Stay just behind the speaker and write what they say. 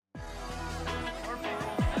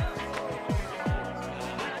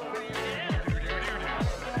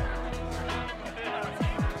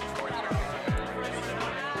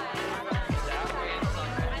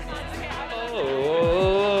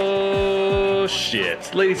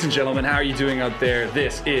shit. Ladies and gentlemen, how are you doing out there?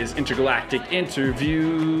 This is Intergalactic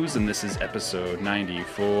Interviews, and this is episode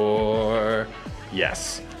 94.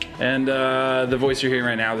 Yes. And the voice you're hearing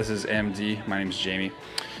right now, this is MD. My name is Jamie.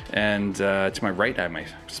 And to my right, I have my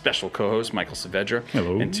special co-host, Michael Saavedra.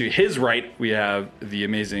 Hello. And to his right, we have the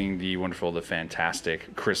amazing, the wonderful, the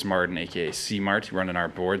fantastic Chris Martin, a.k.a. C-Mart, running our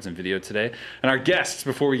boards and video today. And our guests,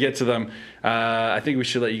 before we get to them, I think we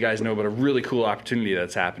should let you guys know about a really cool opportunity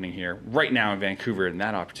that's happening here right now in Vancouver. And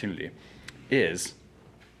that opportunity is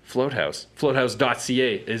Floathouse.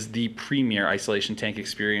 Floathouse.ca is the premier isolation tank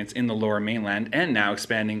experience in the Lower Mainland and now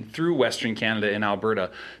expanding through Western Canada and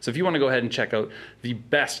Alberta. So if you want to go ahead and check out the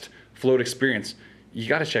best float experience, you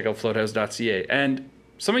got to check out Floathouse.ca. And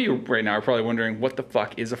some of you right now are probably wondering, what the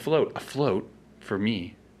fuck is a float? A float, for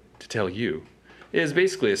me to tell you, is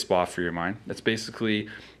basically a spa for your mind. That's basically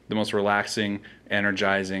the most relaxing,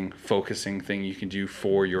 energizing, focusing thing you can do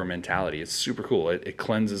for your mentality. It's super cool. It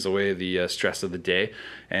cleanses away the stress of the day,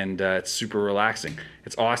 and it's super relaxing.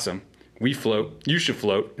 It's awesome. We float. You should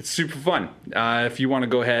float. It's super fun. If you want to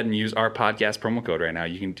go ahead and use our podcast promo code right now,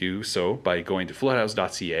 you can do so by going to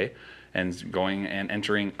floathouse.ca and going and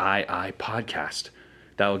entering II Podcast.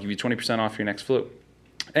 That will give you 20% off your next float.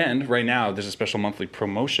 And right now, there's a special monthly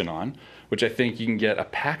promotion on, which I think you can get a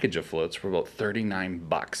package of floats for about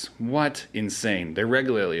 $39. What? Insane. They're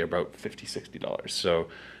regularly about $50, $60. So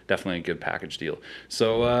definitely a good package deal.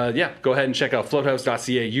 So yeah, go ahead and check out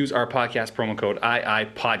floathouse.ca. Use our podcast promo code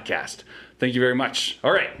IIPodcast. Thank you very much.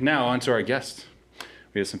 All right, now on to our guests.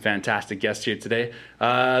 We have some fantastic guests here today.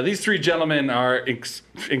 These three gentlemen are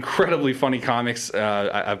incredibly funny comics.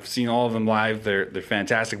 I've seen all of them live. They're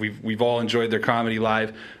fantastic. We've all enjoyed their comedy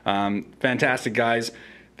live. Fantastic guys.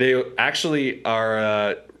 They actually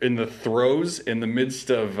are in the midst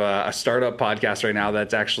of a startup podcast right now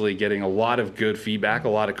that's actually getting a lot of good feedback, a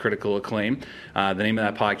lot of critical acclaim. The name of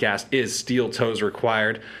that podcast is Steel Toes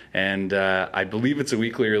Required, and I believe it's a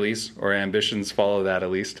weekly release, or ambitions follow that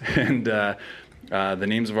at least. And the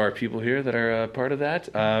names of our people here that are part of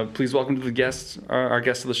that. Please welcome to the guests, our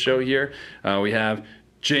guests of the show here. We have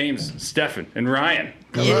James, Stefan, and Ryan.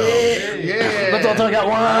 Hello. Yeah. Let's all talk at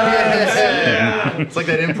once. Yeah. It's like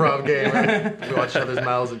that improv game, right? We watch each other's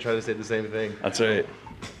mouths and try to say the same thing. That's right.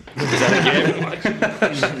 Is that a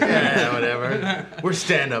game? Yeah, whatever. We're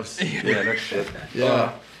stand-ups. Yeah, no shit.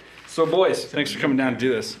 Yeah. So, boys, thanks for coming down to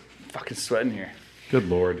do this. Fucking sweating here. Good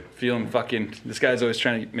Lord. Feeling fucking... This guy's always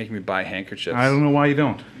trying to make me buy handkerchiefs. I don't know why you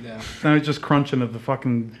don't. Yeah. Now he's just crunching at the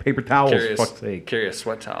fucking paper towels, for fuck's sake. Carry a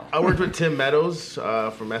sweat towel. I worked with Tim Meadows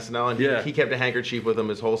from SNL, and he kept a handkerchief with him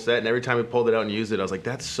his whole set, and every time he pulled it out and used it, I was like,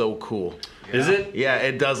 that's so cool. Yeah. Is it? Yeah,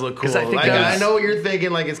 it does look cool. I think I know what you're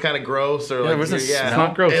thinking, like it's kind of gross, or like, it's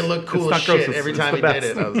not gross. It looked cool as shit every time he did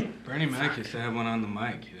it. Bernie Mac used to have one on the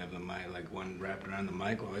mic. He'd have the mic, like one wrapped around the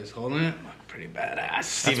mic while he's holding it. Pretty badass.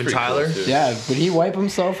 Steven Tyler? Cool, yeah, would he wipe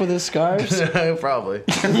himself with his scarves? Probably.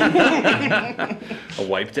 A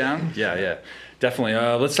wipe down? Yeah. Definitely.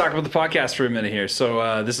 Let's talk about the podcast for a minute here.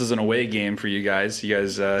 So this is an away game for you guys. You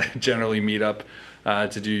guys generally meet up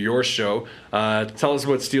to do your show. Tell us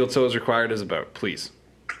what Steel Toes Required is about, please.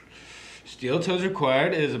 Steel Toes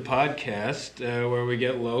Required is a podcast where we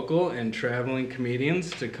get local and traveling comedians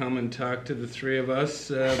to come and talk to the three of us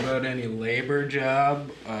about any labor job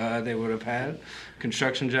they would have had,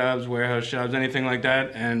 construction jobs, warehouse jobs, anything like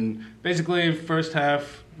that. And basically, first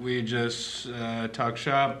half, we just talk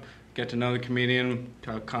shop, get to know the comedian,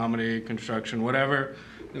 talk comedy, construction, whatever.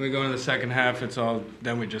 Then we go into the second half,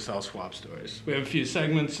 then we just all swap stories. We have a few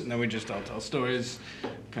segments, and then we just all tell stories,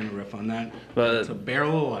 kind of riff on that. But it's a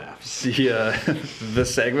barrel of laughs. The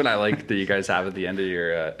segment I like that you guys have at the end of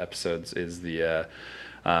your episodes is the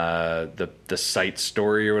site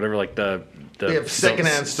story or whatever, like the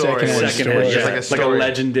secondhand story. Secondhand, yeah. Like a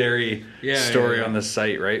legendary story on the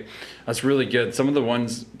site, right? That's really good. Some of the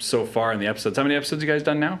ones so far in the episodes. How many episodes you guys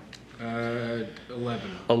done now? 11.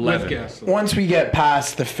 Once we get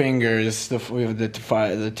past the fingers, we have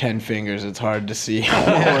the 10 fingers. It's hard to see.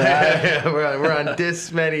 We're on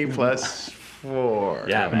this many plus 4.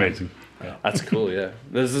 Yeah, man. Amazing. Yeah. That's cool. Yeah,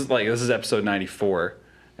 this is episode 94,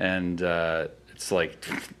 and it's like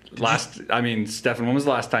Stefan, when was the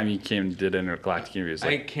last time you came and did Intergalactic Interviews?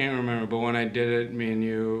 I can't remember, but when I did it, me and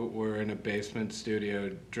you were in a basement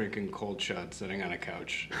studio drinking cold shots sitting on a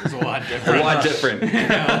couch. It was a lot different. A lot different.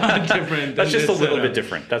 Yeah, a lot different. That's just a little bit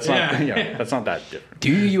different. That's not. That's not that different.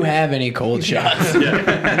 Do you have any cold shots? I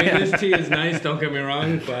mean, iced tea is nice. Don't get me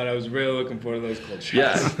wrong, but I was really looking forward to those cold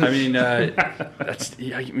shots.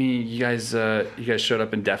 Yeah, I mean, you guys showed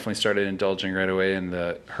up and definitely started indulging right away in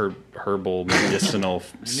the herbal medicinal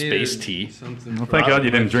space tea. Well, thank God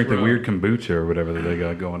you didn't drink the weird kombucha or whatever that they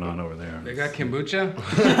got going on over there. They got kombucha?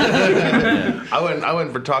 I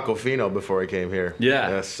went for Tacofino before I came here. Yeah.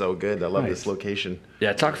 That's so good. I love this location.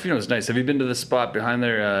 Yeah, Tacofino is nice. Have you been to the spot behind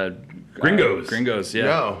there? Gringos. Gringos, yeah.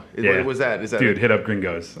 No. What was that? Is that Dude, hit up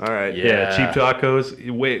Gringos. All right. Yeah, cheap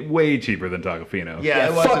tacos, way cheaper than Tacofino. Yeah,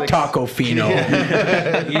 it fuck Tacofino.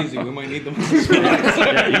 Easy. We might need them.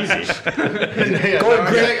 Yeah, easy.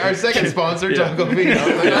 Our second sponsor, Tacofino.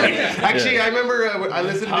 Actually, I remember I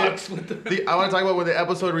listened to I want to talk about the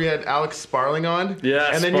episode where you had Alex Sparling on.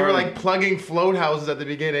 Yeah, and then you were like plugging float houses at the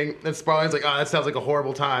beginning, and Sparling's like, "Oh, that sounds like a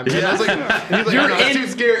horrible time." And I was like, and he's like, "No, I'm too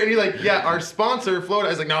scared." And he's like, "Yeah, our sponsor, Float." I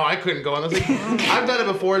was like, "No, I couldn't go." And I was like, "I've done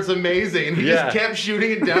it before. It's amazing." And he just kept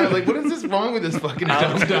shooting it down. I was like, "What is this wrong with this fucking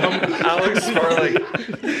dumb?" Alex Sparling.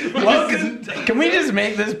 Can we just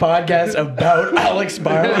make this podcast about Alex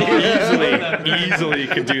Sparling? Easily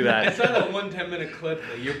could do I that. saw that 1 10-minute clip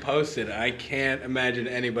that you posted. I can't imagine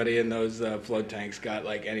anybody in those float tanks got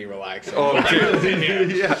like any relaxing. Oh,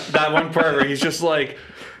 dude. Yeah. That one part where he's just like,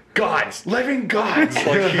 gods, living gods.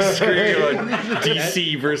 Like he's screaming about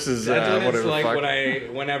DC versus That's what whatever it's like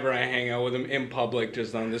fuck. whenever I hang out with him in public,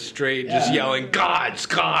 just on the street, just yelling gods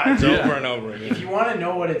over and over again. If you want to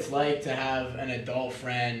know what it's like to have an adult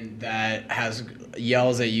friend that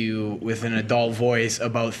yells at you with an adult voice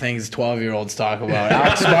about things 12-year-olds talk about,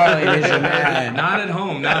 Alex Sparling is your man. Not at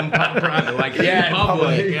home, not in private, like in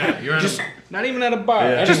public. Yeah, you're Just not even at a bar,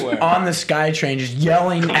 anywhere. just on the SkyTrain, just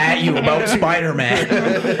yelling at you about Spider-Man.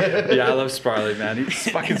 Yeah, I love Sparling, man. He's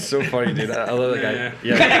fucking so funny, dude. I love that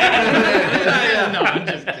guy. No, I'm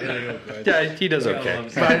just kidding. Yeah, he does okay.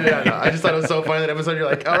 I just thought it was so funny that episode. You're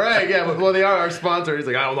like, "All right, yeah, well, they are our sponsor." He's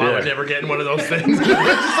like, "I would never get in one of those things." What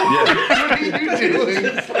are you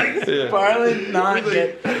doing? Sparling not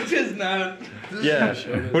get... Just not. Yeah,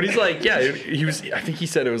 but he's like, he was. I think he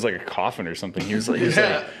said it was like a coffin or something. He's like,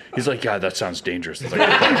 yeah, that sounds dangerous. It's like,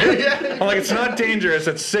 I'm like, it's not dangerous.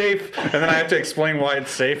 It's safe. And then I have to explain why it's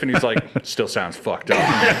safe, and he's like, still sounds fucked up.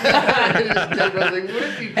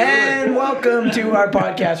 And welcome to our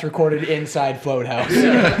podcast recorded inside Float House. You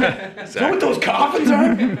know what those coffins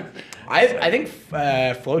are? I think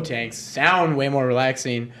float tanks sound way more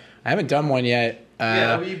relaxing. I haven't done one yet.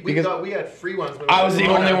 We thought we had free ones. I was the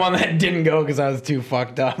only one that didn't go because I was too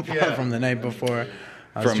fucked up from the night before.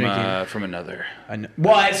 From another.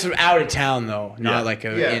 Well, it's out of town though, not like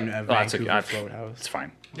in a Vancouver float house. It's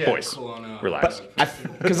fine. Yeah. Boys, relax.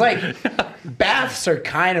 Because like baths are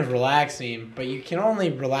kind of relaxing, but you can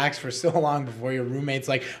only relax for so long before your roommate's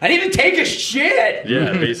like, "I need to take a shit."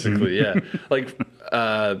 Yeah, basically, yeah. Like,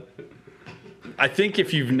 I think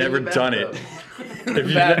if you've never done it.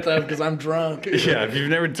 Bathtub because I'm drunk. Yeah, if you've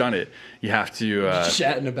never done it, you have to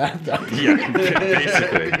chat in a bathtub. Yeah,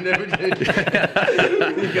 basically.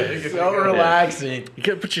 So relaxing. You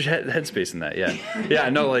gotta put your headspace in that. Yeah.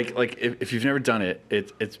 No, like if you've never done it,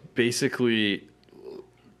 it's basically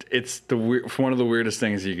one of the weirdest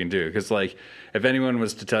things you can do, because like if anyone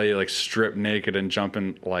was to tell you like strip naked and jump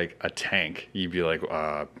in like a tank, you'd be like,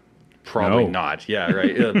 probably not. Yeah,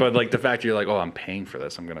 right. But like the fact you're like, "Oh, I'm paying for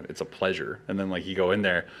this. It's a pleasure." And then like you go in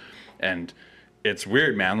there and it's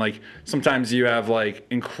weird, man. Like sometimes you have like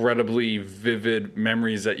incredibly vivid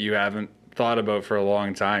memories that you haven't thought about for a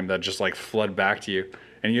long time that just like flood back to you,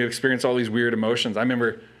 and you experience all these weird emotions. I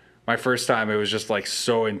remember my first time, it was just like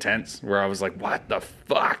so intense where I was like, "What the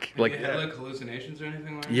fuck?" Like, you had like hallucinations or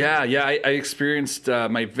anything like that? Yeah. I experienced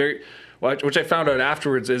which I found out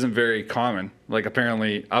afterwards isn't very common. Like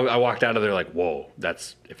apparently, I walked out of there like, whoa,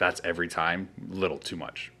 if that's every time, little too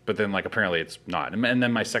much. But then like apparently it's not. And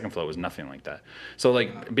then my second float was nothing like that. So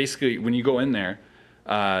like basically when you go in there,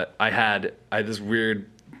 I had this weird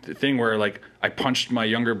thing where like I punched my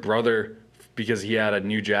younger brother because he had a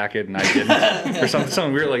new jacket and I didn't, or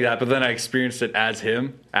something weird like that. But then I experienced it as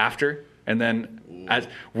him after, and then as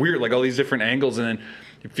weird, like all these different angles, and then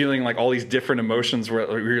feeling like all these different emotions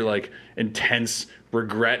where you're like intense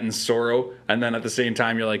regret and sorrow, and then at the same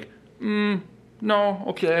time you're like, no,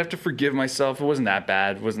 okay, I have to forgive myself. It wasn't that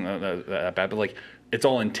bad. It wasn't that bad. But like it's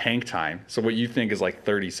all in tank time. So what you think is like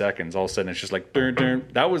 30 seconds, all of a sudden it's just like, dun, dun.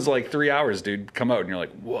 That was like 3 hours, dude. Come out and you're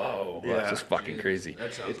like, whoa, that's just fucking crazy.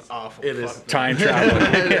 That sounds awful. It is. Time travel.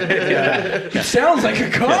 It sounds like a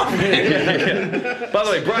coffin. By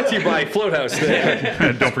the way, brought to you by Float House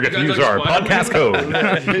today. Don't forget to guys use like our Spider-Man? podcast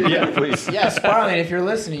code. Yeah, please. Yeah, Sparling, if you're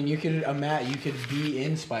listening, you could be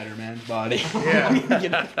in Spider-Man's body. Yeah.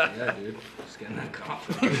 Yeah, dude. Just getting that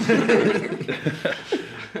coffee.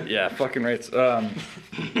 Yeah, fucking right.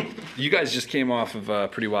 You guys just came off of a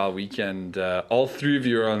pretty wild weekend. All three of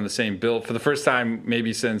you are on the same bill for the first time,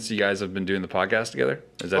 maybe since you guys have been doing the podcast together.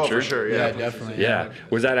 Is that Oh, true? for sure. Yeah, Yeah. definitely. Yeah.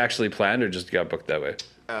 Was that actually planned or just got booked that way?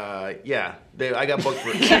 Yeah. I got booked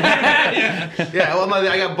for. Yeah. Well,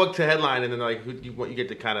 I got booked to headline, and then like you get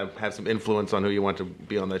to kind of have some influence on who you want to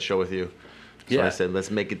be on that show with you. So Yeah. I said,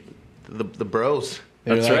 let's make it the bros.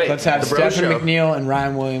 They were That's like, right. let's have The Bro Stefan Show. McNeil and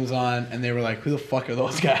Ryan Williams on, and they were like, who the fuck are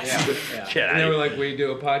those guys? Yeah, And they were like, we do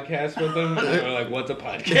a podcast with them? And they were like, what's a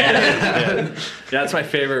podcast? Yeah, that's my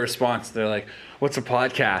favorite response. They're like, "What's a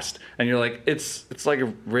podcast?" And you're like, "It's like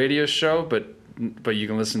a radio show, but you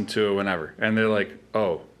can listen to it whenever." And they're like,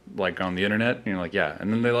 "Oh, like on the internet?" And you're like, "Yeah."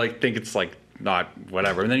 And then they like think it's like not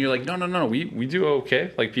whatever. And then you're like, "No, we do okay.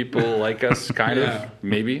 Like people like us, kind Yeah. of,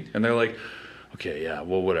 maybe." And they're like, "Okay, yeah,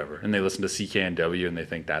 well, whatever." And they listen to CKNW and they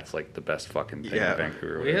think that's like the best fucking thing Yeah. in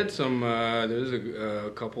Vancouver. We had some, there was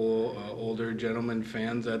a couple older gentlemen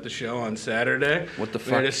fans at the show on Saturday. What the We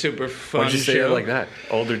had fuck? a super fun Why'd you say show. it like that?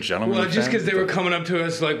 Older gentlemen. Well, just fan? because they were coming up to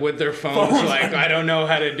us like with their phones, like, I don't know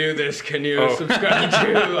how to do this. Can you subscribe to?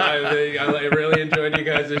 I really enjoyed you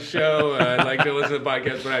guys' show. I'd like to listen to the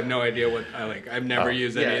podcast, but I have no idea what I like. I've never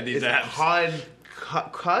used any of these it's apps.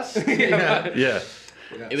 Cuss. Yeah. Yeah.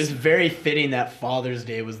 It was very fitting that Father's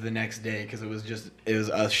Day was the next day because it was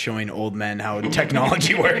us showing old men how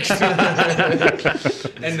technology works. And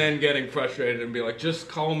then getting frustrated and be like, just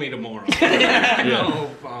call me tomorrow.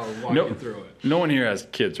 No, I'll walk you through it. No one here has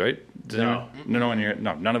kids, right? Does No. anyone- no one here.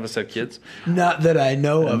 No, none of us have kids. Not that I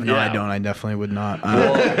know of. No, Yeah. I don't. I definitely would not.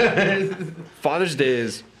 Father's Day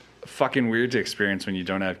is fucking weird to experience when you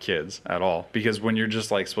don't have kids at all, because when you're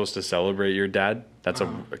just like supposed to celebrate your dad, that's a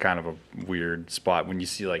kind of a weird spot when you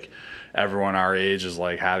see like everyone our age is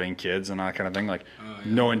like having kids and that kind of thing, like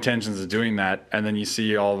no intentions of doing that, and then you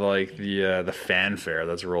see all the like the fanfare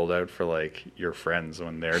that's rolled out for like your friends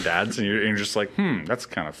when they're dads, and you're just like, that's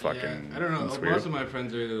kind of fucking Yeah, I don't know. that's Most weird. of my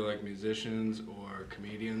friends are either like musicians or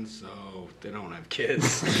comedians, so they don't have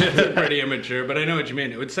kids. They're pretty immature, but I know what you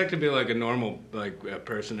mean. It would suck to be like a normal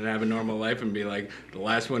person and have a normal life and be like the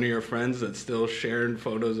last one of your friends that's still sharing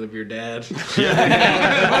photos of your dad.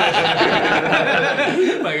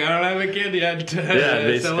 Like, I don't have a kid yet to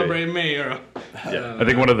basically. celebrate me. Or, I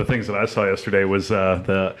think one of the things that I saw yesterday was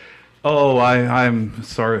I'm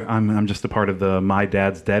sorry, I'm just a part of the My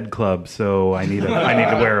Dad's Dead Club, so I need to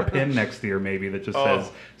wear a pin next year maybe that just says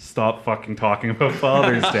 "Stop fucking talking about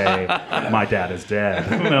Father's Day. My dad is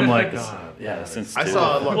dead." And I'm like, Yeah, since I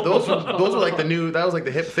saw a lot. Those were like the new. That was like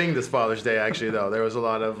the hip thing this Father's Day. Actually, though, there was a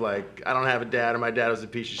lot of like, I don't have a dad, or my dad was a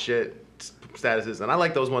piece of shit statuses, and I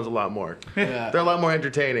like those ones a lot more. Yeah. They're a lot more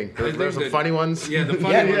entertaining. There's some funny ones. Yeah, the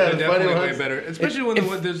funny Yeah, ones yeah, are the definitely funny way ones. better. Especially when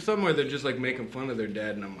there's somewhere they're just like making fun of their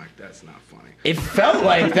dad, and I'm like, that's not funny. It felt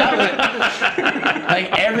like that was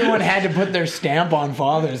like everyone had to put their stamp on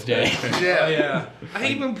Father's Day. Yeah. Yeah.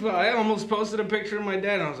 I almost posted a picture of my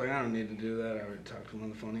dad, and I was like, I don't need to do that. I already talked to him on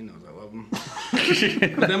the phone. He knows I love him.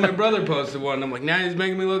 But then my brother posted one, and I'm like, now he's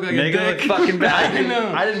making me look like Make a it look dick. fucking bad. I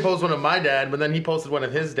know. I didn't post one of my dad, but then he posted one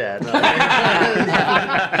of his dad. I don't know.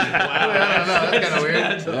 That's kind of weird.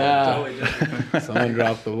 Yeah. Totally different. Someone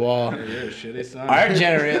dropped the wall. You're a shitty son. Our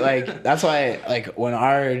generation, like that's why, like when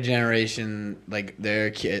our generation, like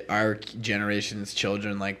our generation's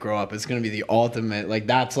children, like grow up, it's gonna be the ultimate. Like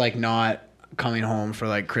that's like not coming home for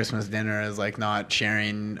like Christmas dinner is like not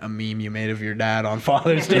sharing a meme you made of your dad on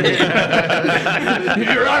Father's Day.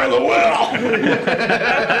 You're out of the well.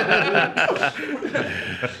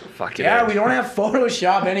 Fuck it. Yeah, we don't have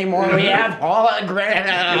Photoshop anymore. We have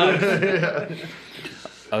hologram.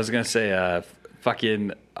 I was gonna say,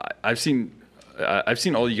 fucking. I've seen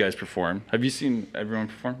all you guys perform. Have you seen everyone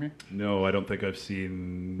perform here? no, I don't think I've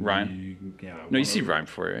seen Ryan? Yeah, No, you see Ryan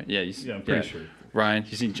before, right? Yeah, Yeah, I'm pretty sure. Ryan,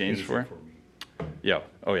 you seen James before? me. Yo,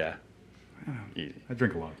 oh yeah. Easy. I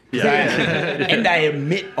drink a lot. Yeah. And I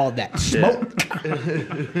admit all that smoke.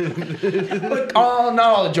 But, oh, not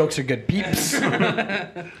all the jokes are good, peeps.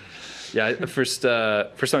 Yeah, first time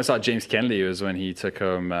I saw James Kennedy was when he took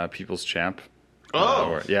home People's Champ.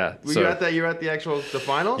 Yeah. Were you at that? You were at the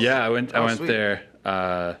finals? Yeah, I went Oh, sweet.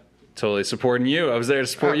 there. Totally supporting you. I was there to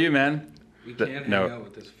support you, man. We can't no. hang out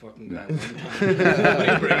with this fucking guy one time. Why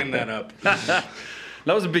are you bringing that up?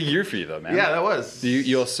 That was a big year for you, though, man. Yeah, that was.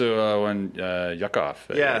 You also won Yuck Off.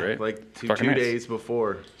 Yeah, right? like two Fucking nice. days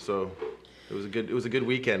before. So it was a good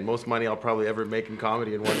weekend. Most money I'll probably ever make in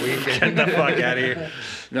comedy in one weekend. Get the fuck out of here.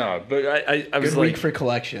 No, but I was Good like, week for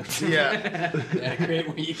collections. Yeah. Yeah,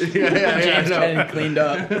 great week. Yeah, James no. Penn cleaned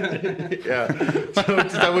up. Yeah. So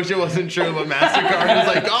I wish it wasn't true, but MasterCard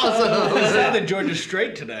was like, awesome. I saw the Georgia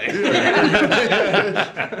Strait today.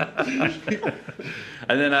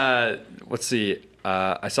 and then let's see.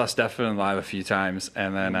 I saw Stefan live a few times,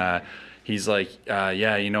 and then he's like,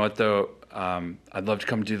 "Yeah, you know what though? I'd love to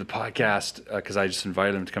come do the podcast because I just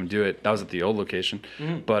invited him to come do it. That was at the old location,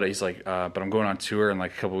 but he's like, but I'm going on tour in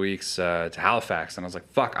like a couple weeks to Halifax, and I was like,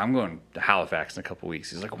 fuck, I'm going to Halifax in a couple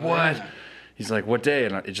weeks. He's like, what? Yeah. He's like, what day?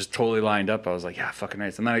 And it just totally lined up. I was like, yeah, fucking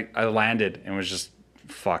nice. And then I landed and was just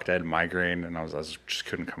fucked. I had migraine, and I just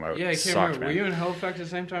couldn't come out. Yeah, I It can't sucked, remember. man. Were you in Halifax at the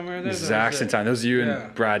same time we were there? Exact same time. That was you Yeah.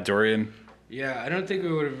 and Brad Dorian. Yeah, I don't think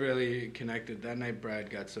we would have really connected. That night, Brad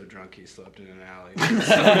got so drunk he slept in an alley. It wouldn't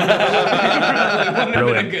have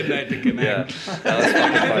been a good night to Yeah, connect. that was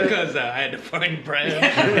fucking funny. Because I had to find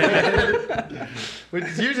Brad. Which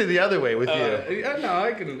is usually the other way with you. Yeah, no,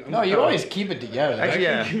 I can. No, you always keep it together. I Actually,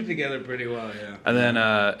 can yeah. keep it together pretty well, yeah. And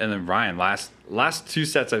then Ryan, last two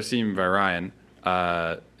sets I've seen by Ryan,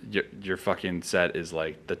 your fucking set is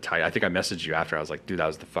like the tight. I think I messaged you after. I was like, dude, that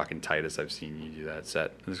was the fucking tightest I've seen you do that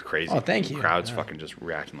set. It was crazy. Oh, thank you. The crowd's Yeah. fucking just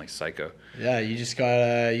reacting like psycho. Yeah, you just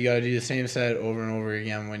gotta do the same set over and over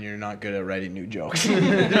again when you're not good at writing new jokes.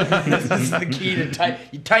 This is the key to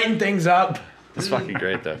you tighten things up. It's fucking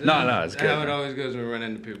great though. No, it's good. How it always goes when we run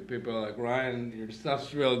into people. People are like, Ryan, your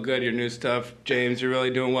stuff's real good, your new stuff. James, you're really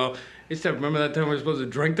doing well. Hey, Steph, remember that time we were supposed to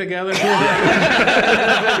drink together?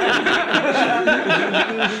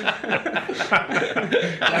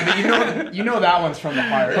 Yeah, but you know that one's from the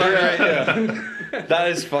heart. That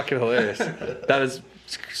is fucking hilarious. That is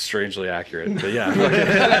strangely accurate. But yeah,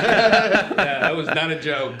 Yeah, that was not a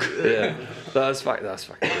joke. yeah. That was fucking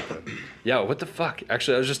good though. Yeah, what the fuck?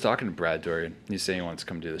 Actually, I was just talking to Brad Dorian. He's saying he wants to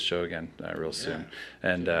come do the show again real soon.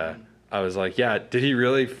 And I was like, yeah, did he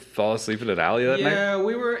really fall asleep in an alley that night? Yeah,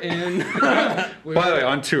 we were in. By the way,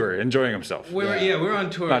 on tour, enjoying himself. We were on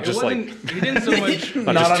tour. Not It just wasn't- he didn't so much.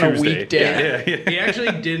 Not Not just on a Tuesday. weekday. Yeah. He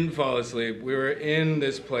actually didn't fall asleep. We were in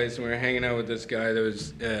this place and we were hanging out with this guy that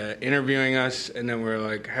was interviewing us, and then we were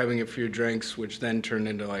like having a few drinks, which then turned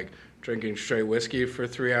into like drinking straight whiskey for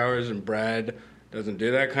 3 hours. And Brad doesn't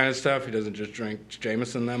do that kind of stuff. He doesn't just drink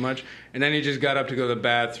Jameson that much. And then he just got up to go to the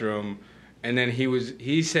bathroom. And then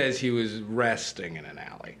he says he was resting in an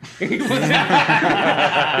alley. There's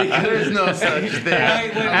no such thing.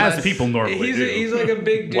 As people normally do. He's like a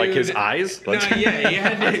big dude. Like his eyes? No, yeah, he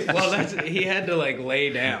had to. Well, he had to like lay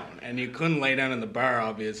down, and you couldn't lay down in the bar,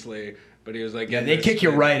 obviously. But he was like, Yeah, in they this- kick you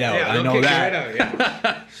right out. Yeah, I they'll know kick you that. right out,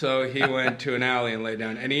 yeah. So he went to an alley and lay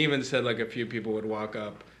down, and he even said like a few people would walk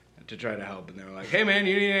up to try to help, and they were like, "Hey man,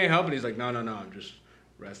 you need any help?" And he's like, "No, I'm just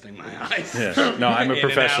resting my eyes." Yeah. No, I'm a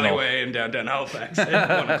professional. In an alleyway in downtown Halifax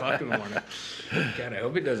at 1 o'clock in the morning. God, I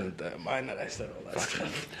hope he doesn't mind that I said all that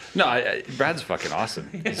stuff. No, Brad's fucking awesome.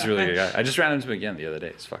 He's a really good guy. I just ran into him again the other day.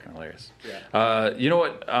 It's fucking hilarious. Yeah. You know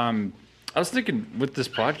what? I was thinking with this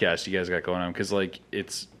podcast you guys got going on, because like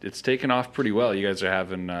it's taken off pretty well. You guys are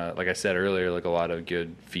having, like I said earlier, like a lot of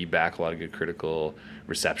good feedback, a lot of good critical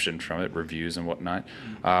reception from it, reviews and whatnot.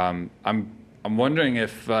 I'm wondering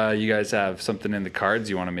if you guys have something in the cards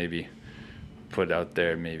you want to maybe put out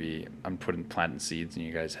there. Maybe I'm planting seeds in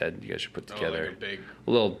you guys' head. You guys should put together like a big...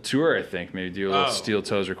 a little tour. I think maybe do a little Steel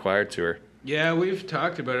Toes Required tour. Yeah, we've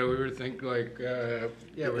talked about it. We were thinking like, we were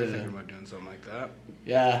thinking about doing something like that.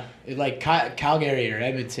 Yeah, like Calgary or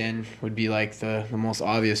Edmonton would be like the most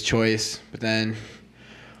obvious choice, but then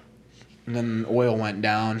oil went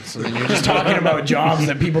down, so then you're just talking about jobs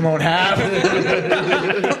that people don't have.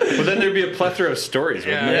 Well, then there'd be a plethora of stories.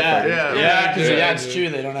 Wouldn't there? Yeah. It's true.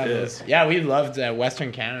 They don't have those. Yeah, we loved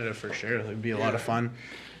Western Canada for sure. It would be a lot of fun.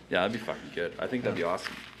 Yeah, that'd be fucking good. I think that'd be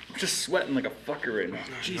awesome. I'm just sweating like a fucker right now.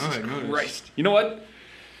 Jesus I noticed. Christ. You know what?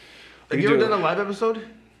 Have you ever done a live episode?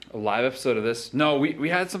 A live episode of this? No, we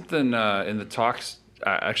had something in the talks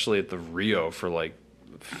actually at the Rio for like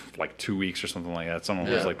 2 weeks or something like that. Someone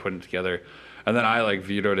was like putting it together, and then I like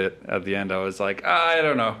vetoed it at the end. I was like, I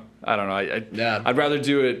don't know. I'd rather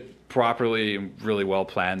do it properly and really well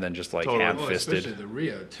planned than just like Totally. ham-fisted. Especially the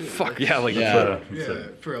Rio too. Fuck yeah, like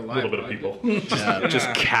For a live little bit of podcast. people.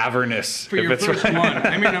 just cavernous. For your first one.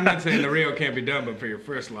 I mean, I'm not saying the Rio can't be done, but for your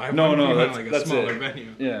first live No, one, no, you want that's like a that's smaller it.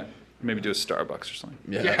 venue. Yeah. Maybe do a Starbucks or something.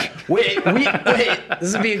 Yeah. Wait.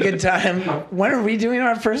 This would be a good time. When are we doing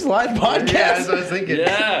our first live podcast? Yeah, that's what I was thinking.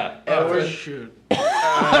 Yeah. Shoot.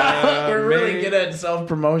 We're really good at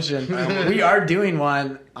self-promotion. We are doing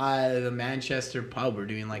one at the Manchester pub. We're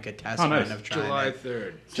doing like a test run nice. of trying July it.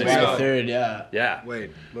 3rd. July 3rd, yeah. Yeah.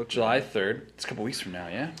 Wait, look. July 3rd. It's a couple weeks from now,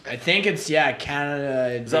 yeah? I think it's,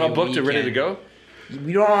 Canada. Is that all booked and ready to go?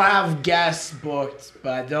 We don't have guests booked,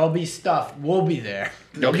 but there'll be stuff. We'll be there.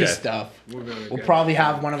 There'll be Okay. stuff. We'll probably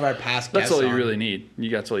have one of our past That's guests all you on. really need. You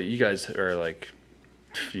guys are like,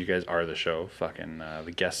 you guys are the show. Fucking,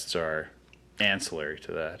 the guests are ancillary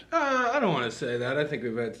to that. I don't want to say that. I think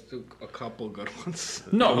we've had a couple good ones.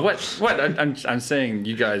 No, what? I'm saying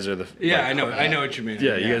you guys are the. Yeah, like, I know what you mean.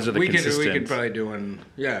 Yeah, you guys are the we consistent. could probably do one.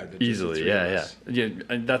 Yeah, the Easily, three of yeah. us.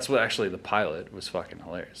 And that's what actually the pilot was fucking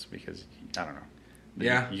hilarious because I don't know.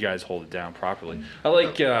 Yeah. You guys hold it down properly. I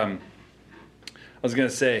like. I was gonna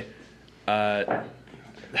say,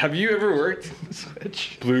 have you ever worked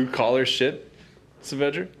blue collar shit,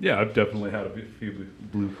 Saavedra? Yeah, I've definitely had a few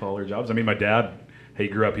blue collar jobs. I mean, my dad, he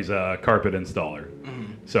grew up. He's a carpet installer,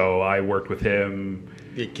 so I worked with him.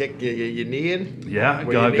 You kick your knee in? Yeah,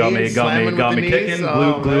 Were got your me knees slamming with the kicking, knees?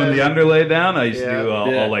 gluing Man. the underlay down. I used to Yeah. do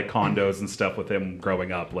Yeah. all like condos and stuff with him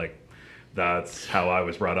growing up. Like that's how I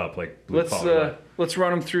was brought up. Like blue collar. Let's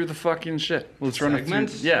run them through the fucking shit. Let's run them through.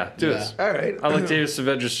 Segments? Yeah, do Yeah. this. All right. I like to hear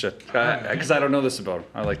Saavedra's shit because I don't know this about him.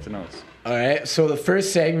 I like to know this. All right. So the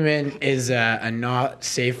first segment is a not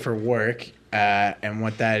safe for work, and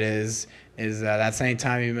what that is that's any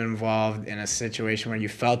time you've been involved in a situation where you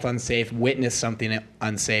felt unsafe, witnessed something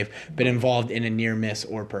unsafe, been involved in a near miss,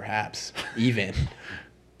 or perhaps even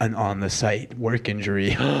an on the site work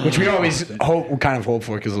injury, which we always kind of hope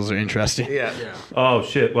for because those are interesting. Yeah. Oh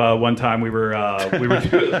shit! Well, one time we were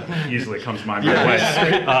easily comes to mind right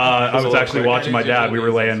away. I was actually watching my dad. We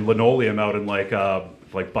were laying linoleum out in like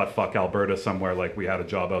buttfuck Alberta somewhere. Like we had a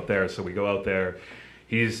job out there, so we go out there.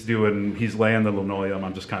 He's laying the linoleum.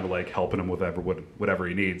 I'm just kind of like helping him with whatever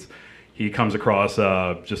he needs. He comes across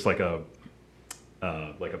just like a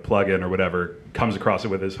plug-in or whatever. Comes across it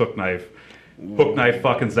with his hook knife. Hook knife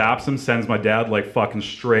fucking zaps him, sends my dad like fucking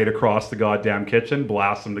straight across the goddamn kitchen,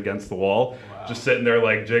 blasts him against the wall. Wow. Just sitting there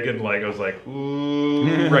like jigging, like I was like,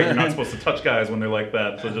 ooh, right, you're not supposed to touch guys when they're like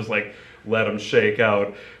that. So just like let him shake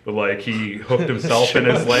out. But like he hooked himself in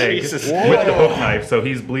his leg with the hook knife, so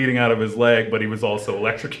he's bleeding out of his leg, but he was also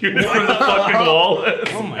electrocuted from the fucking wall.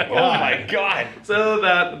 Oh my god! Oh my god! So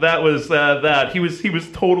that was that. He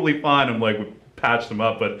was totally fine. I'm like, we patched him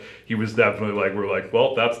up, but he was definitely like, we're like,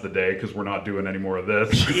 well, that's the day because we're not doing any more of this.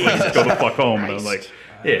 Like, just go the fuck home. And I was like,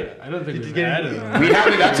 yeah. I don't think we've had it.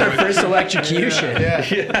 That's our first electrocution. Yeah.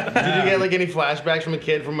 Did you get like any flashbacks from a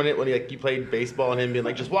kid from when you played baseball and him being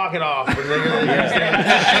like, just walk it off? And then you're like,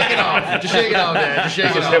 just shake it off. Just shake it off, Dad. Just shake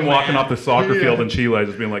it Just off. him walking off the soccer field in Chile,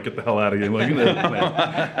 just being like, get the hell out of here. Like,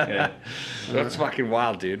 yeah. That's fucking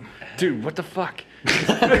wild, dude. Dude, what the fuck?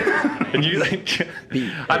 And you like,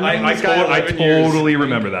 I totally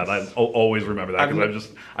remember that. I always remember that because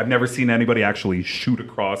I've never seen anybody actually shoot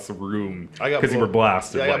across the room because you were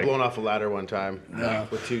blasted. Yeah, I got blown off a ladder one time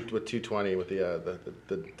with 220 with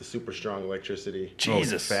the super strong electricity.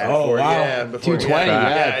 Jesus. Oh wow. Yeah, before 220.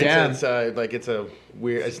 Yeah, damn. It's a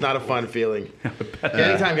weird. It's not a fun feeling.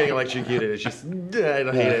 Anytime getting electrocuted, it's just I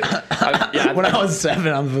don't hate it. When I was 7,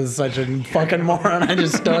 I was such a fucking moron. I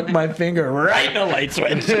just stuck my finger right in a light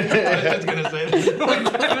switch. I was just gonna say this.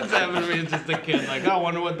 What's happened to me? It's just a kid. Like, I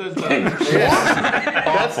wonder what this does.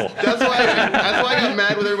 Awful. That's why I got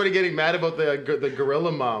mad with everybody getting mad about the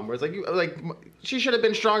gorilla mom. Where it's like she should have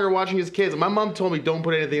been stronger watching his kids. My mom told me don't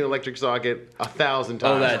put anything in the electric socket 1,000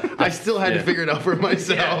 times. I still had to figure it out for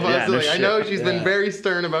myself. I was I know she's been very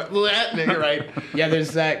stern about that. You're right. Yeah,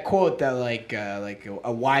 there's that quote that like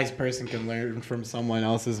a wise person can learn from someone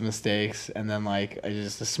else's mistakes, and then like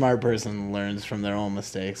just a smart person learns from their own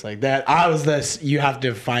mistakes. Like that. I was this. You have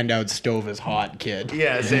to find out stove is hot, kid.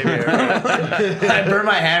 Yeah, same here. I burned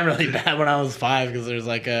my hand really bad when I was 5 because there's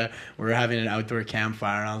like we were having an outdoor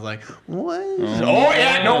campfire, and I was like, what? Oh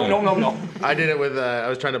yeah, no. I did it with I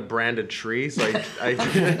was trying to brand a tree, so I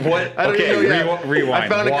What? I don't Okay, even know yet. rewind. I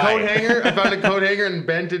found a Why? coat hanger. I found a coat hanger and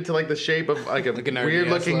bent it to like the shape of like a an weird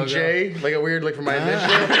looking RDS logo? J, like a weird for my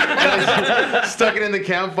initial. And I stuck it in the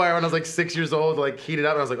campfire when I was like 6 years old, like heat it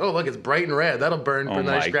up, and I was like, oh look, it's bright and red. That'll burn. Oh And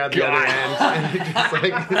then I my just grabbed the other end and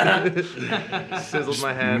it just like sizzled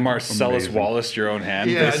my hand. Marcellus Amazing. Wallace, your own hand.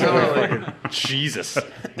 Yeah, Basically. totally. Jesus,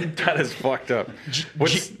 that is fucked up.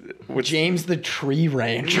 What's James the Tree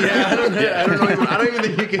Rancher. Yeah, I don't even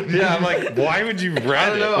think you can. Yeah, I'm like, why would you rent I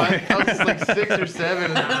don't know. it? I was like 6 or 7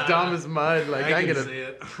 and dumb as mud. Like I get can a, see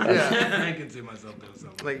it. Yeah. I can see myself doing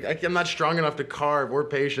something. Like I'm not strong enough to carve or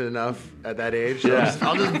patient enough at that age. So Yeah.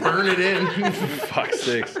 I'll just burn it in. Fuck's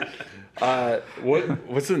sakes.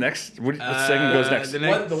 What's the next? What segment goes next?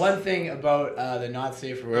 The one thing about the not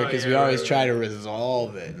safe for work is we always try to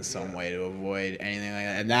resolve it in some way to avoid anything like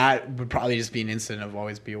that. And that would probably just be an instant of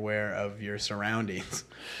always be aware of your surroundings.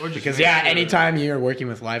 Because anytime you're working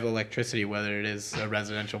with live electricity, whether it is a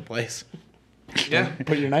residential place,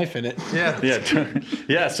 put your knife in it.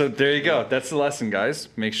 Yeah. So there you go. That's the lesson, guys.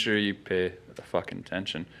 Make sure you pay fucking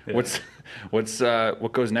attention. Yeah.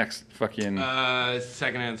 What goes next? Fucking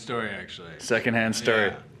Secondhand story, actually. secondhand story.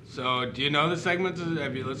 Yeah. So, do you know the segments?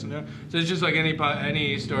 Have you listened to it? So it's just like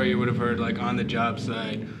any story you would have heard, like on the job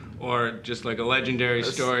site, or just like a legendary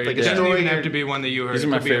story. like It a doesn't story even have you're- to be one that you heard. These are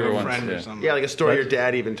It my could be of favorite a ones, friend yeah. or something. Yeah, like a story your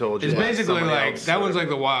dad even told you. It's about basically someone like else. that one's like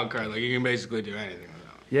the wild card. Like you can basically do anything with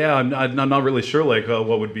that. Yeah, I'm not really sure like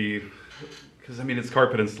what would be, because I mean it's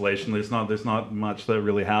carpet installation. There's not much that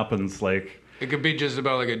really happens like. It could be just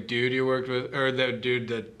about like a dude you worked with, or the dude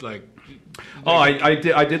that like. Oh, I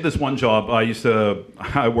did this one job.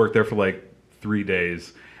 I worked there for like 3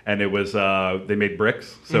 days, and it was they made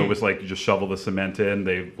bricks. So it was like you just shovel the cement in,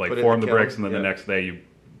 they like Put it in form the the bricks, kiln, and then the yeah. next day you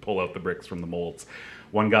pull out the bricks from the molds.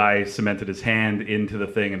 One guy cemented his hand into the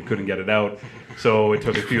thing and couldn't get it out, so it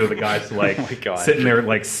took a few of the guys to like Oh my God. sitting there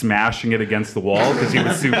like smashing it against the wall because he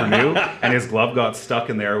was super new, and his glove got stuck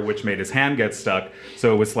in there, which made his hand get stuck.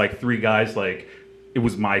 So it was like 3 guys like. It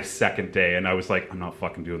was my second day, and I was like, I'm not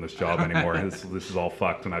fucking doing this job anymore. This is all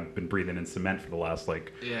fucked, and I've been breathing in cement for the last,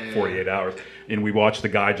 48 hours. And we watched the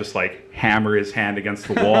guy just, hammer his hand against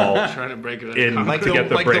the wall Trying to break it in, Like, to get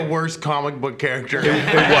the brick. the worst comic book character.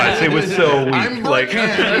 It was so weak. I'm Like,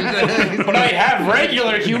 But I have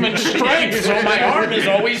regular human strength, so my arm is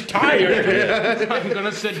always tired. I'm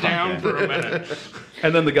gonna sit down for a minute.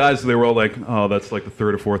 and then the guys, they were all like, oh, that's like the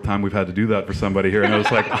 3rd or 4th time we've had to do that for somebody here. And I was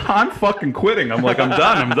like, I'm fucking quitting. I'm like, I'm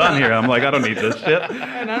done here. I'm like, I don't need this shit.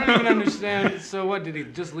 And I don't even understand. So what? Did he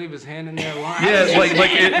just leave his hand in there?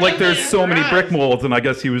 Yeah, like there's so many brick molds, and I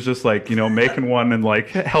guess he was just like, making one and like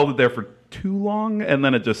held it there for too long, and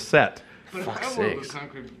then it just set. But Fuck's how old was sakes.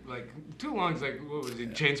 concrete? Like too long's like what was he?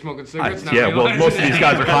 Chain smoking cigarettes? Not Yeah, well, realizing most of these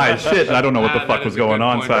guys are high as shit, and I don't know what the That fuck is was a going good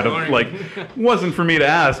on, point. so I don't, like, wasn't for me to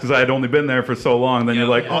ask, because I had only been there for so long, then Yeah, you're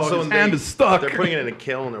like, yeah. oh, Also, his they- hand is stuck. They're putting it in a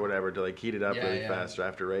kiln or whatever to like heat it up Yeah, really yeah. fast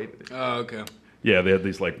after, right? Oh, okay. Yeah, they had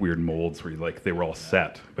these, like, weird molds where, they were all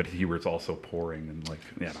set, but he was also pouring, and, like,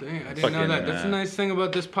 yeah. See, I didn't know Fucking, that. That's a nice thing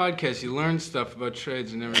about this podcast. You learn stuff about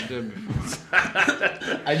trades you never did before.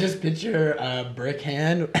 I just picture a brick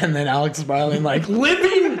hand and then Alex smiling like,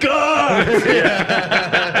 living gods!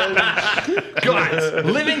 Gods,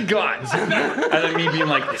 living gods. And then me being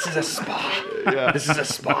like, this is a spa. This is a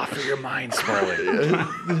spa for your mind, Sparley.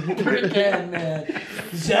 Brick hand, man.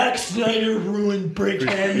 Zack Snyder ruined brick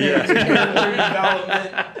hand man's character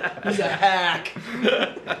development. He's a hack.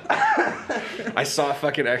 I saw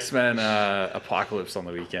fucking X-Men Apocalypse on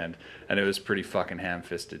the weekend, and it was pretty fucking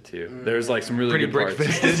ham-fisted too. There was like some really Pretty good parts.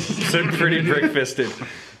 brick-fisted. Some pretty brick-fisted.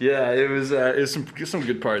 Yeah, it was some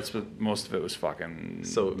good parts, but most of it was fucking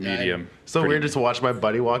medium. So Pretty- weird just to watch my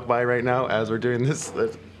buddy walk by right now as we're doing this.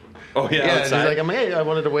 Oh yeah, Yeah, he's outside. like, I'm hey, I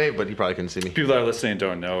wanted to wave, but he probably couldn't see me. People that are listening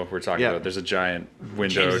don't know what we're talking Yeah. about. There's a giant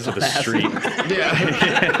window James is to on the street.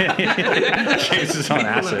 Yeah. James is on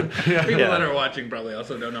acid. People Yeah. that are watching probably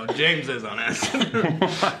also don't know James is on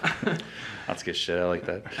acid. That's good shit. I like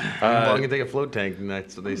that. Well, I can take a float tank, and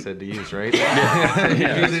that's what they said to use, right?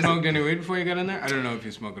 Have you smoked any weed before you got in there? I don't know if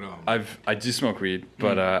you smoke at all. I do smoke weed,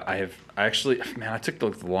 but I took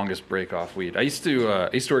the longest break off weed. I used to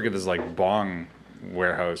work at this like bong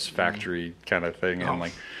warehouse factory kind of thing, and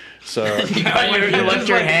like so You left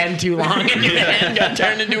your hand too long and your hand got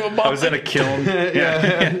turned into a I ball. was at a kiln. That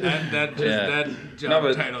Yeah. job No,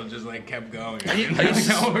 but- title just like kept going. I I used didn't to-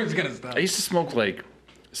 know where it was gonna stop. I used to smoke like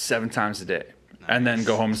 7 times a day, and then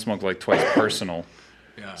go home and smoke like twice personal.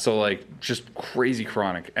 Yeah. So like just crazy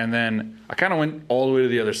chronic. And then I kind of went all the way to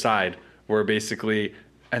the other side where basically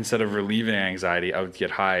instead of relieving anxiety, I would get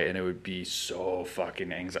high and it would be so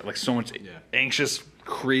fucking anxiety, like so much anxious,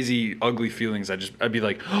 crazy, ugly feelings. I'd be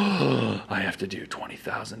like, oh, I have to do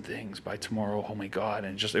 20,000 things by tomorrow. Oh my God.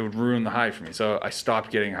 And it would ruin the high for me. So I stopped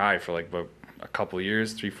getting high for like about a couple of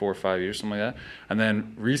years, 3, 4, 5 years, something like that. And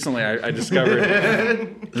then recently I discovered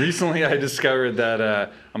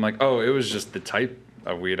that I'm like, oh, it was just the type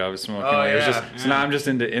of weed I was smoking. Oh, Like, it was yeah, So now I'm just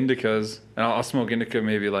into indicas, and I'll smoke indica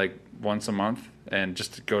maybe like once a month, and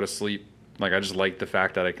just to go to sleep Like I just like the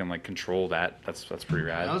fact that I can like control that. That's pretty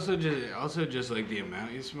rad. I also just like the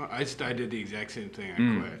amount you smoke. I did the exact same thing. I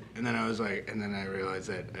quit, and then I was like, and then I realized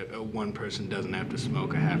that one person doesn't have to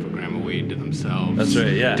smoke a half a gram of weed to themselves. That's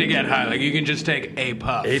right. Yeah. To get high, like you can just take a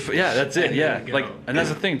puff. Yeah, that's it. And Yeah. then go. Like, and that's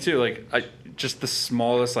the thing too. Like just the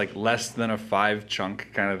smallest, like less than a 5 chunk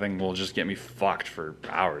kind of thing will just get me fucked for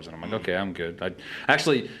hours. And I'm like, okay, I'm good.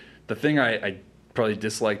 Actually, the thing I probably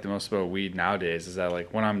dislike the most about weed nowadays is that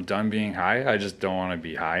like when I'm done being high, I just don't want to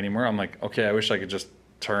be high anymore. I'm like, okay, I wish I could just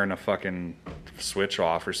turn a fucking switch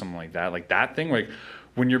off or something like that. Like that thing, like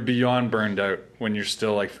when you're beyond burned out, when you're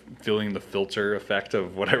still like feeling the filter effect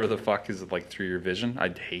of whatever the fuck is like through your vision,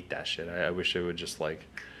 I'd hate that shit. I wish it would just like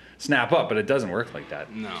snap up, but it doesn't work like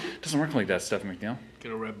that. No. It doesn't work like that, Stefan McNeil.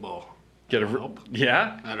 Get a Red Bull. Get a Help?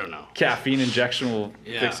 yeah. I don't know. Caffeine injection will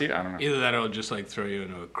fix you. I don't know. Either that or just like throw you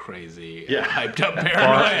into a crazy, Yeah. hyped up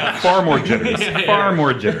paranoia. Far more jitters. Far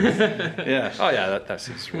more jitters. Yeah. Oh yeah, that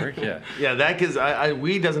seems to work. Yeah. Yeah, that because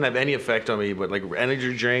weed doesn't have any effect on me, but like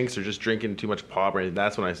energy drinks or just drinking too much pop or anything,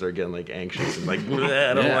 that's when I start getting like anxious and like I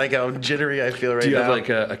don't Yeah. like how jittery I feel right now. Do you have like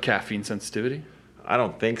a caffeine sensitivity? I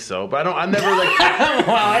don't think so, but I'm never like.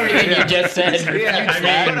 Well, everything you just said.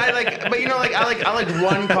 Yeah, but you know, like I like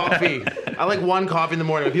one coffee. I like one coffee in the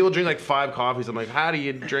morning. When people drink like 5 coffees, I'm like, how do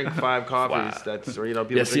you drink 5 coffees? Wow. That's or you know,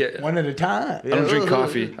 people Yeah. See, drink. One at a time. I don't drink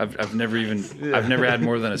coffee. I've never had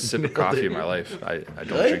more than a sip of coffee in my life. I don't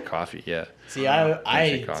Really? drink coffee. Yeah. See,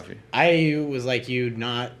 drink coffee. I was like you,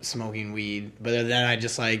 not smoking weed, but then I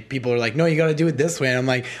just like people are like, no, you got to do it this way, and I'm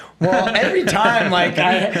like, well, every time like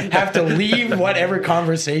I have to leave whatever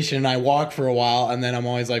conversation, I walk for a while, and then I'm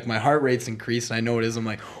always like my heart rate's increased, and I know it is. I'm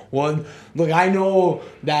like, well, look, I know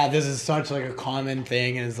that this is such like a common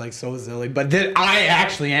thing, and it's like so silly, but then I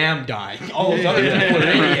actually am dying. All those other people are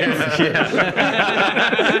idiots.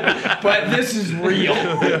 But this is real.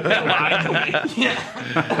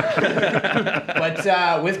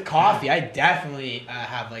 But with coffee, I definitely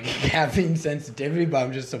have like a caffeine sensitivity, but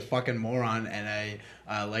I'm just a fucking moron, and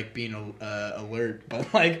I like being alert.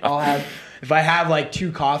 But like if I have like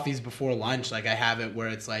 2 coffees before lunch, like I have it where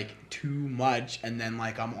it's like too much, and then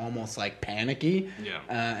like I'm almost like panicky. Yeah.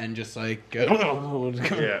 And just like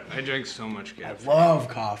Yeah, I drink so much I gas. love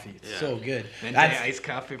coffee. It's so good. Venti That's iced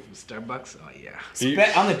coffee from Starbucks. Oh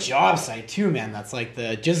yeah. on the job site too, man. That's like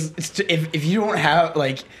if you don't have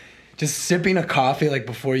like just sipping a coffee like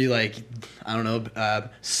before you like I don't know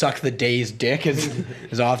suck the day's dick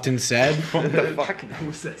is often said. What the fuck?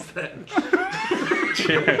 Who says that?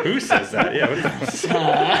 Who says that? Yeah. What the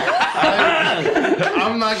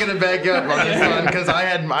I'm not gonna back up on this one because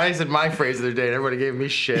I said my phrase the other day and everybody gave me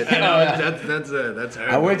shit. That's hard.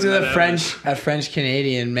 I went to a French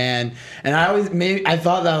Canadian man, and I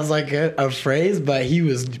thought that was like a phrase, but he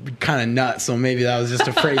was kind of nuts, so maybe that was just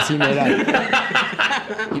a phrase he made up.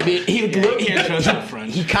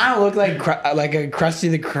 He kind of looked like a Krusty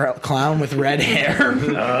the Clown with red hair, and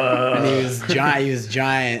he was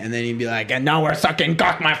giant, and then he'd be like, "And now we're sucking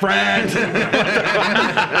cock, my friend."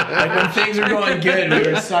 Like when things are going good,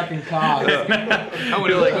 we were sucking cock. How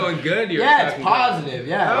when it's going good? Yeah, it's positive.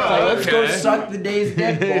 Yeah, it's like, let's go okay. suck the day's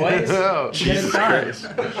dick, boys. Oh, Get it done.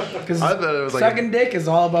 Because I thought it was like sucking dick is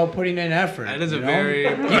all about putting in effort. That is a you know? very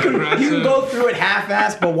You can progressive. go through it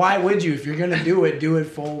half-assed, but why would you? If you're gonna do it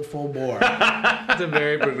full bore. That's a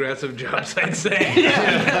very progressive job site saying.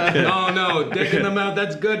 Oh no, dick in the mouth.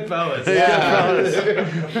 That's good, fellas.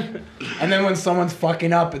 And then when someone's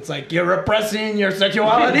fucking up, it's like you're repressing your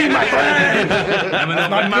sexuality, my friend. I'm in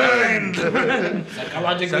my mind.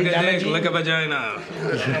 Psychologically Suck a dick, damaging. lick a vagina.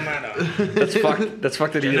 That's fucked. That's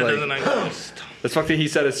fucked that he Doesn't like. exist. That's fucked that he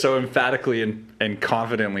said it so emphatically and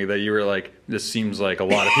confidently that you were like, this seems like a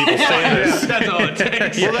lot of people saying this. That's all it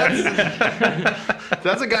takes. well,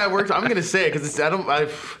 that's a guy I worked. I'm gonna say it because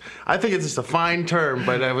I think it's just a fine term,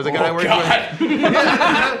 but it was a guy I worked with.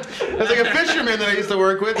 Yeah, there's like a fisherman that I used to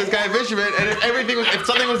work with. This guy, a fisherman, and if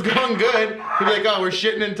something was going good, he'd be like, "Oh, we're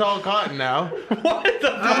shitting in tall cotton now." What the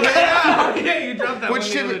fuck? Yeah. Yeah, you dropped that one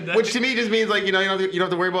the other day. Which to me just means like you don't have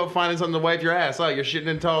to worry about finding something to wipe your ass. Oh, you're shitting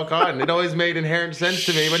in tall cotton. It always made inherent sense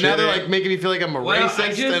to me, but now they're like making me feel like I'm a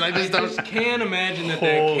racist, and I just don't. can't imagine that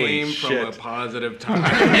Holy came shit. from a positive time.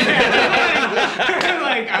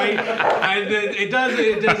 Like it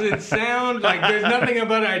doesn't sound like there's nothing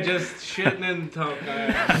about it. I just shitting in talk.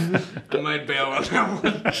 I might bail on that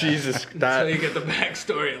one. Jesus, So you get the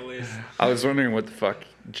backstory at least. I was wondering what the fuck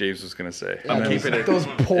James was gonna say. I'm keeping it. Those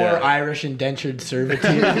poor Irish indentured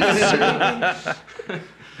servitude.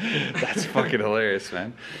 That's fucking hilarious,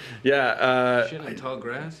 man. Yeah. Shitting in tall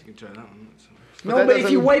grass. You can try that one. No, that but if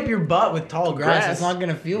you doesn't- wipe your butt with tall grass, Grass. it's not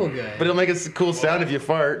gonna feel good. But it'll make a cool sound if you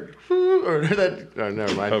fart. Or that. Oh,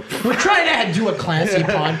 never mind. We're trying to do a classy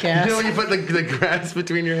podcast. You know when you put the grass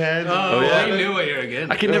between your heads? Oh, yeah. I knew what you were getting.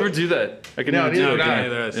 I can never do that. I can No, never do neither that. can I.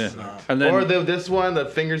 Neither. Yeah. And then, Or this one, the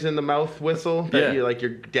fingers in the mouth whistle that Yeah. you, like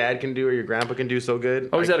your dad can do or your grandpa can do so good. I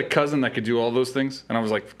always had a cousin that could do all those things, and I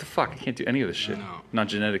was like, what the fuck? I can't do any of this shit. No. Not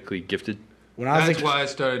genetically gifted. When I was That's like, why I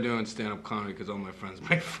started doing stand-up comedy, because all my friends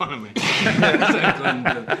make fun of me. Can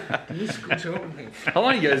you scooch over me? How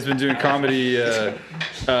long you guys been doing comedy,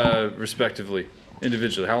 respectively,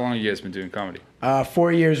 individually? How long you guys been doing comedy?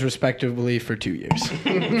 4 years respectively for 2 years. I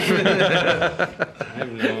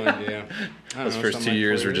have no idea. Those first 2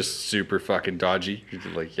 years were just super fucking dodgy. You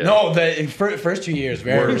did, like, yeah. No, the first 2 years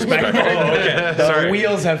very Were respectful. respectful. Okay. The Sorry.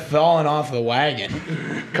 wheels have fallen off the wagon.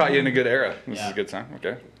 Caught you in a good era. This Yeah. is a good time.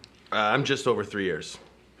 Okay. I'm just over 3 years.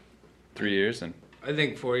 3 years and I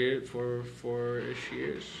think 4 years, four-ish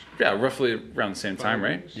years. yeah, roughly around the same time,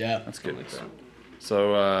 right? Yeah. That's good. Like that.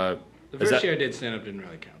 So The is first that- year I did stand-up didn't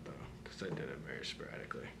really count, though, because I did it very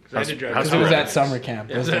sporadically. Because I How's- had to drive. how's Because it was Right. at summer camp.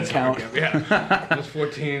 Yeah, Those that's don't count. Yeah, I was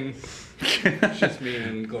 14. It's just me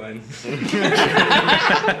and Glenn.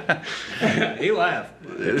 He laughed.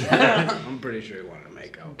 I'm pretty sure he wanted to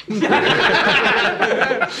make out.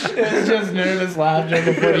 It's just nervous laughter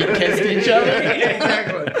before you kissed each other.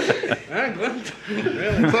 Exactly. Glenn,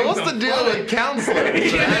 really? So what's the deal with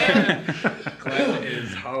counselors? Glenn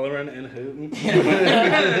is hollering and hooting.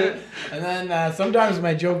 And then sometimes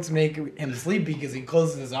my jokes make him sleepy because he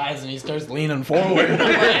closes his eyes and he starts leaning forward.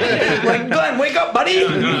 Like, Glenn, wake up, buddy!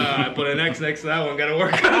 I put an X next to that one. Gotta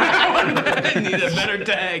work on that one. I need a better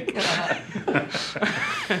tag.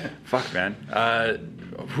 fuck, man?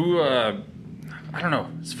 Who? I don't know.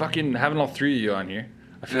 It's fucking having all three of you on here.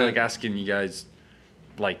 I feel like asking you guys,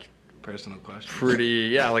 like, Personal question. pretty.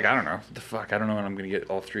 Yeah, like I don't know. What the fuck? I don't know when I'm gonna get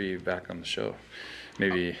all three of you back on the show.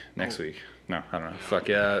 Maybe next week. No, I don't know. Fuck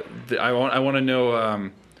yeah. I want to know.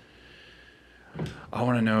 I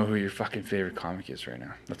want to know who your fucking favorite comic is right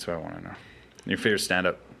now. That's what I want to know. Your favorite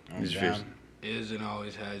stand-up. Who's your favorite? Is and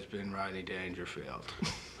always has been Rodney Dangerfield.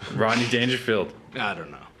 Rodney Dangerfield. I don't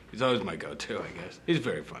know. He's always my go-to, I guess. He's a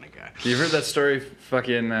very funny guy. You heard that story?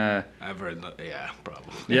 Fucking. I've heard, yeah,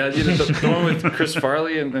 probably. Yeah, the one with Chris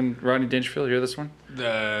Farley and Rodney Dangerfield. You hear this one?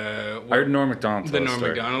 The I heard Norm Macdonald tell The the Norm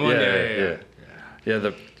story. Macdonald one? Yeah.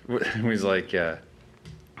 Yeah, he's like,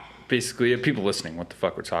 basically, people listening, what the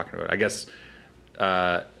fuck we're talking about. I guess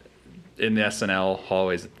in the SNL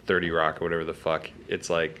hallways at 30 Rock or whatever the fuck, it's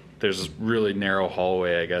like there's this really narrow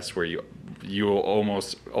hallway, I guess, where you will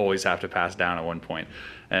almost always have to pass down at one point.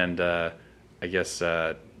 And I guess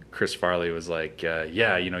Chris Farley was like,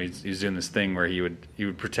 yeah, you know, he's doing this thing where he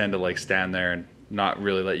would pretend to like stand there and not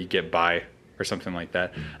really let you get by or something like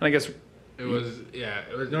that. And I guess It was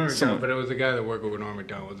Norm Macdonald, but it was the guy that worked with Norm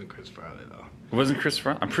Macdonald. It wasn't Chris Farley, though. it wasn't Chris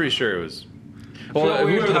Farley. I'm pretty sure it was. Well, Well,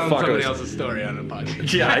 we were whoever the telling fuck it somebody was. else's story on the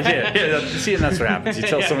podcast. Yeah. See, and that's what happens. You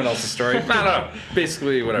tell someone else's story. I don't know.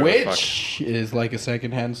 Basically, whatever. the fuck. Which is like a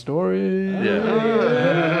secondhand story.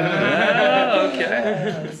 Yeah.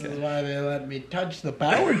 Okay. This is why they let me touch the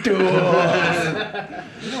power tools.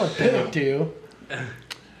 You know what they do.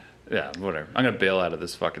 Yeah, whatever. I'm gonna bail out of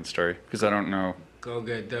this fucking story because I don't know. Go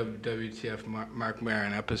get WTF Mark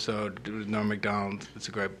Maron episode with Norm Macdonald. It's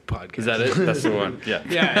a great podcast. Is that it? That's the one. Yeah.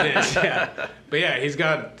 Yeah, it is. Yeah, but yeah, he's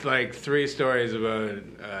got like 3 stories about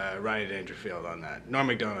Rodney Dangerfield on that. Norm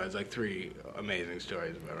Macdonald has like 3 amazing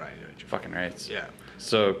stories about Rodney Dangerfield. Fucking rights. Yeah.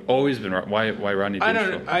 So always been why Rodney I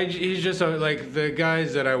Dangerfield? don't. He's just like the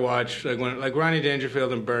guys that I watch, like Rodney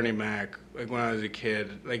Dangerfield and Bernie Mac. Like when I was a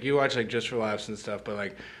kid, like you watch like Just for Laughs and stuff, but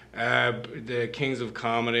like the Kings of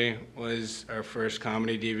Comedy was our first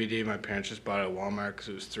comedy DVD. My parents just bought it at Walmart because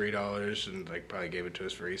it was $3 and like probably gave it to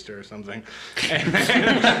us for Easter or something.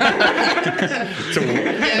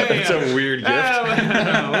 It's a weird gift. We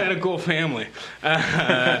had a cool family.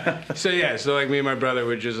 So like me and my brother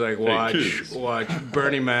would just like kids. watch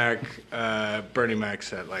Bernie Mac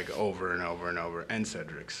set like over and over and over, and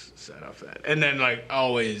Cedric's set off that, and then like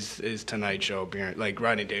always is Tonight Show appearance, like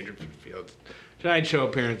Rodney Dangerfield Tonight Show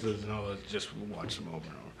appearances and all those. Just watch them over and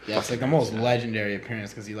over. Yeah, it's like the most legendary appearance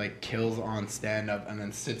because he like kills on stand up and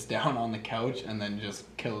then sits down on the couch and then just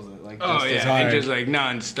kills it like just as hard. and just like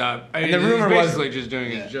nonstop. And the rumor was basically just doing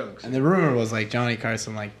his jokes. And the rumor was like Johnny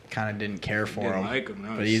Carson like kind of didn't care for Didn't him. like him,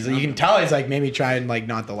 no, but he's you can tell he's like maybe trying like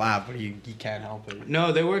not to laugh, but he can't help it.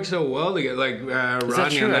 No, they work so well together. Like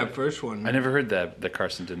Rodney true? on that first one. I never heard that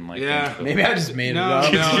Carson didn't like. Yeah. Dangerfield. Maybe I just made No,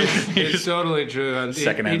 it up. it's totally true. And he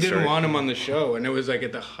Secondhand didn't story. want him on the show, and it was like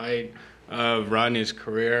at the height of Rodney's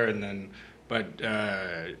career, and then But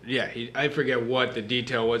I forget what the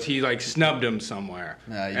detail was. He like snubbed him somewhere,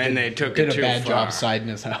 and they took it too far. Did a bad job siding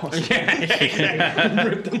his house. Yeah.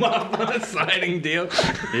 Ripped him off on a siding deal.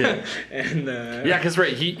 Yeah. And because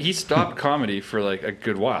he stopped comedy for like a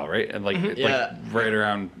good while, right? And like right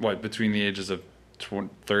around between the ages of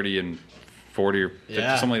 30 and 40 or 50,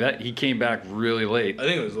 something like that. He came back really late. I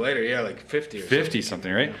think it was later, like 50 or 50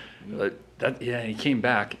 something, right? He came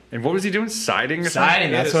back. And what was he doing? Siding or siding,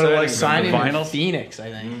 something? that's what it was. Siding vinyl? in Phoenix,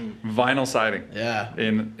 I think. Vinyl siding. Yeah.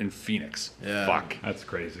 In Phoenix. Yeah. Fuck. That's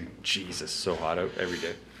crazy. Jesus, so hot out every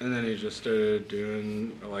day. And then he just started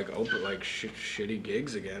doing shitty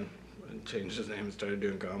gigs again. And changed his name and started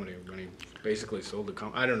doing comedy when he basically sold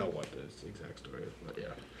the I don't know what the exact story is, but yeah.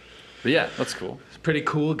 But yeah, that's cool. He's a pretty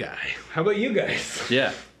cool guy. How about you guys?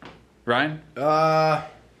 Yeah. Ryan?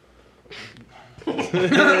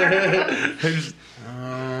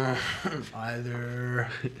 Either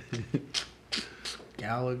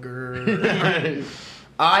Gallagher.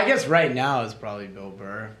 I guess right now is probably Bill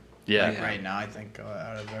Burr. Yeah. Like right now, I think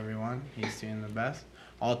out of everyone, he's doing the best.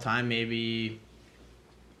 All time, maybe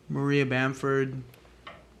Maria Bamford,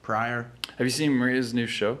 Pryor. Have you seen Maria's new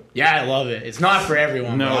show? Yeah, I love it. It's not for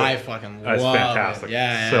everyone, No. but I fucking love That's fantastic. it.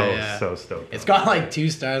 Yeah, So stoked. It's got like 2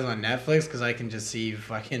 stars on Netflix because I can just see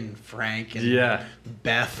fucking Frank and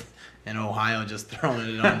Beth in Ohio just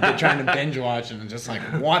throwing it on. They're trying to binge watch it and just like,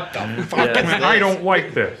 what the fuck is this? I don't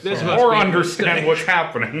like this This or must be a understand mistake. what's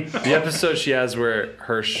happening. The episode she has where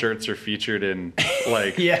her shirts are featured in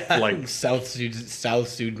like South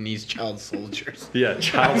Sudanese child soldiers.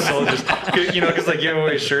 child soldiers. Because like give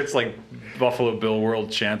away shirts like Buffalo Bill World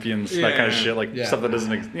Champions, that kind of shit, like stuff that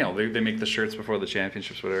doesn't, they make the shirts before the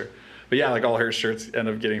championships, whatever. But yeah, like all her shirts end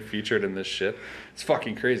up getting featured in this shit. It's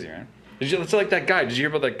fucking crazy, man. It's like that guy. Did you hear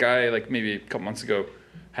about that guy? Like maybe a couple months ago,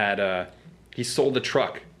 he sold a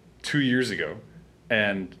truck 2 years ago,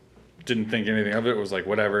 and didn't think anything of it. It was like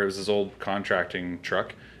whatever. It was his old contracting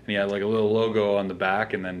truck, and he had like a little logo on the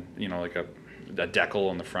back, and then like a decal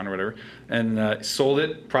on the front or whatever, and sold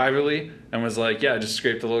it privately and was like, yeah, just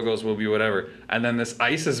scrape the logos, we'll be whatever. And then this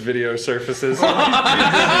ISIS video surfaces and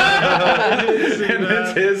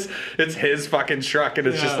it's his fucking truck, and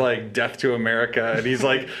it's just like death to America, and he's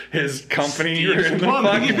like his company in the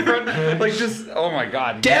fucking front, like just oh my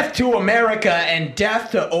god, death to America and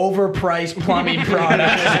death to overpriced plumbing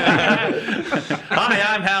products. Hi,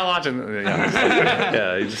 I'm Hal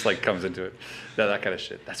Hodgson. He just like comes into it. That kind of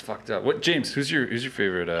shit. That's fucked up. What, James? Who's your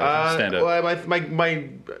favorite stand-up? Well, my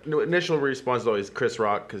initial response is always Chris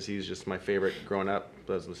Rock because he's just my favorite growing up.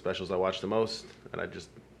 Those are the specials I watch the most, and I just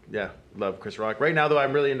love Chris Rock. Right now, though,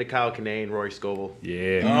 I'm really into Kyle Kinane, Rory Scovel.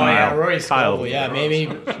 Yeah. Rory Scovel. Yeah, maybe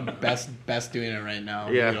best doing it right now.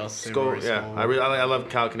 Yeah, Scovel. Yeah, I love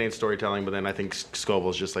Kyle Kinane's storytelling, but then I think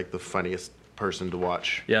Scovel's just like the funniest person to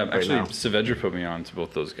watch. Yeah, right actually, now. Saavedra put me on to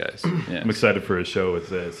both those guys. Yeah. I'm excited for his show.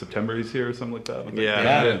 It's September he's here or something like that.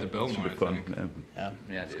 Yeah. The Biltmore, Should be fun. Yeah,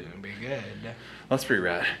 dude. It's gonna be good. That's pretty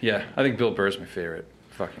rad. Yeah, I think Bill Burr's my favorite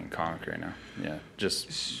fucking comic right now. Yeah,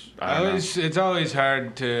 just I don't know. It's always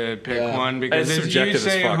hard to pick one because It's if you subjective as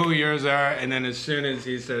say fuck. who yours are, and then as soon as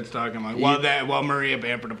he starts talking, I'm like, Maria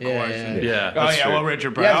Bamford, of course. And, Yeah, oh that's yeah, true. well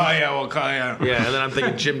Richard Pryor. Yeah. Oh yeah, well Kyle. Yeah. Yeah, and then I'm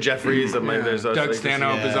thinking Jim Jeffries. I'm like, there's Doug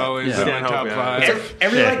Stanhope is always in my Stanhope, top yeah. 5.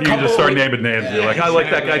 Every Yeah, like you can couple just start of, naming names. You're like, I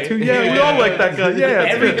like that guy too. Yeah, we all like that guy. Yeah,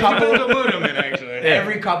 it's Every good. couple Put Ludeman, actually.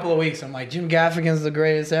 Every couple of weeks, I'm like, Jim Gaffigan's the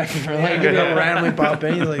greatest ever. Like, he'll randomly pop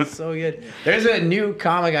in. He's like, so good. There's a new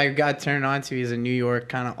comic I got turned on to. He's a New York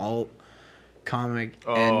kind of alt comic.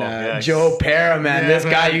 yes. Joe Pera, man. Yeah, This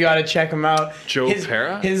guy, man. you got to check him out. Joe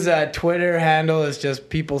Pera? His Twitter handle is just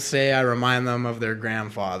people say I remind them of their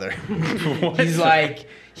grandfather. He's like...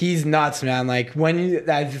 He's nuts, man. Like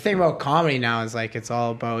the thing about comedy now is like it's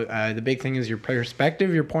all about the big thing is your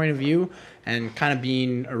perspective, your point of view, and kind of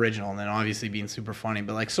being original, and then obviously being super funny.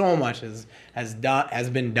 But like so much has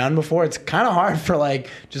been done before. It's kind of hard for like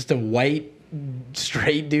just a white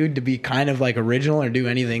straight dude to be kind of like original or do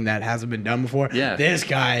anything that hasn't been done before. Yeah. This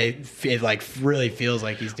guy it like really feels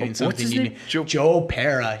like he's doing What's something his unique. name? Joe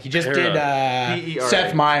Pera. He just did P-E-R-A.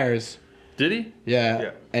 Seth Meyers. Did he?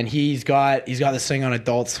 Yeah. And he's got this thing on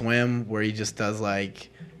Adult Swim where he just does like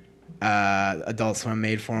Adult Swim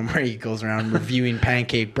made for him where he goes around reviewing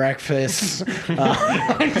pancake breakfasts. Did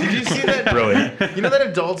you see that? Brilliant. You know that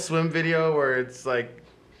Adult Swim video where it's like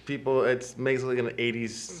people? It's basically an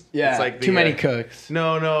 '80s. Yeah. It's like Too Many Cooks.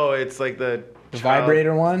 No, it's like the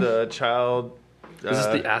vibrator one? The child. Is this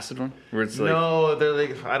the acid one? Where it's like No, they're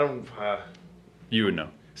like I don't. you would know.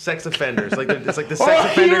 sex offenders. Like it's like the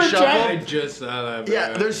sex offender you were shuffle. I just saw that. Bro.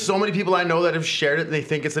 Yeah, there's so many people I know that have shared it and they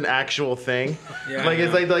think it's an actual thing. Yeah, like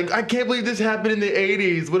it's I know. like I can't believe this happened in the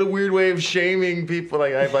 80s. What a weird way of shaming people.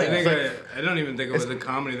 Like I don't even think it was a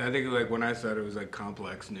comedy. I think like when I saw it, it was like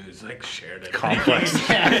Complex News, like shared it. Complex.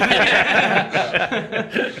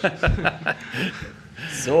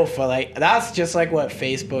 So for like that's just like what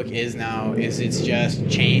Facebook is now. It's just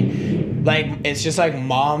chain, like it's just like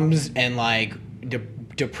moms and like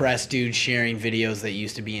depressed dudes sharing videos that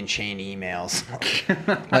used to be in chain emails,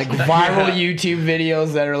 like viral YouTube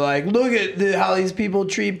videos that are like, look at how these people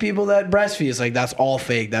treat people that breastfeed. It's like that's all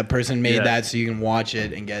fake. That person made that so you can watch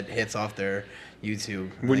it and get hits off their YouTube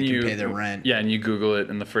when they can pay their rent. Yeah, and you Google it,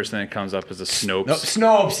 and the first thing that comes up is a Snopes.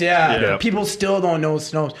 Snopes, yeah. Yeah. People still don't know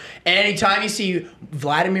Snopes. Anytime you see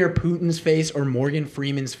Vladimir Putin's face or Morgan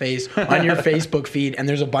Freeman's face on your Facebook feed, and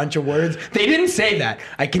there's a bunch of words, they didn't say that.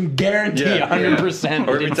 I can guarantee 100%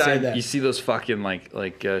 Or they every didn't say time that. you see those fucking like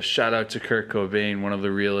shout out to Kurt Cobain, one of the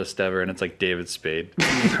realest ever, and it's like David Spade.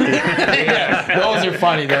 Yeah, those are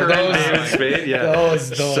funny though. David Spade, yeah.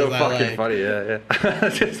 Those so I fucking like. funny, yeah.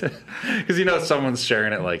 Because someone's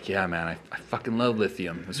sharing it like, yeah, man, I fucking love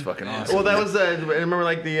lithium. It was fucking awesome. well, that was I remember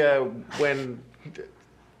like the when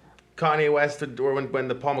Kanye West or when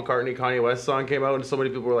the Paul McCartney Kanye West song came out and so many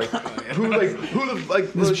people were like shout out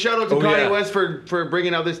to Kanye West for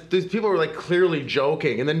bringing out this. These people were like clearly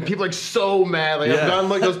joking and then people like so mad like I've gotten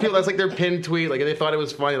like those people that's like their pinned tweet like they thought it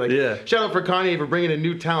was funny like shout out for Kanye for bringing a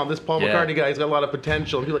new talent. This Paul McCartney guy's got a lot of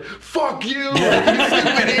potential and people are like fuck you, you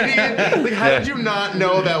stupid idiot. Like how did you not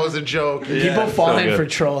know that was a joke? People falling for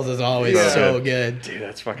trolls is always so good. Dude,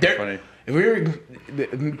 that's fucking funny. If we were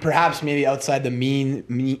perhaps maybe outside the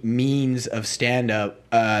means of stand-up,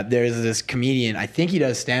 there's this comedian. I think he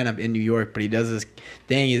does stand-up in New York, but he does this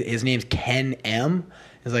thing. His name's Ken M.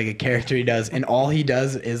 Is like a character he does, and all he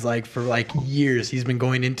does is like for like years he's been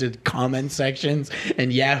going into comment sections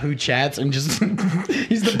and Yahoo chats and just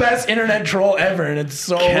he's the best internet troll ever, and it's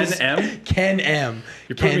so Ken M? Ken M.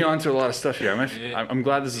 You're putting me onto a lot of stuff here. I'm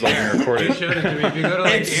glad this is all being recorded. You showed it to me. If you go to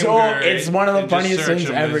like It's one of the funniest things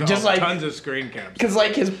ever. Just Just like tons of screen caps. because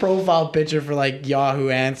like his profile picture for like Yahoo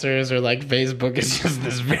Answers or like Facebook is just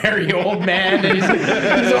this very old man, and he's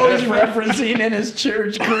always referencing in his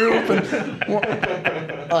church group, and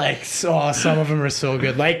like some of them are so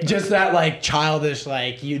good. Like just that like childish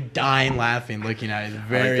like you dying laughing looking at it is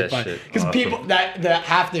very that funny shit. because people that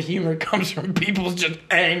half the humor comes from people's just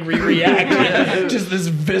angry reaction, just this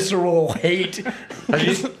visceral hate.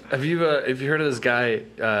 Have you heard of this guy?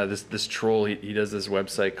 This troll. He does this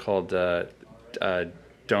website called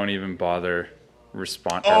Don't Even Bother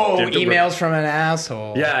Respond. Emails from an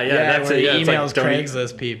asshole. Yeah, that's where it. he Yeah, it's like, emails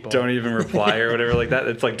Craigslist people. Don't even reply or whatever like that.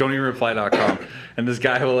 It's like don'tevenreply.com. And this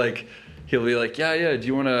guy he'll be like, yeah. Do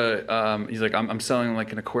you want to? He's like, I'm selling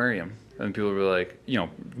like an aquarium. And people will be like,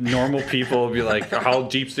 normal people will be like, how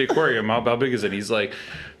deep's the aquarium? How big is it? He's like,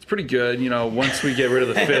 it's pretty good. Once we get rid of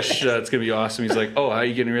the fish, it's gonna be awesome. He's like, oh, how are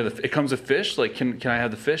you getting rid of it comes with fish? Like, can I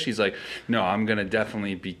have the fish? He's like, no, I'm gonna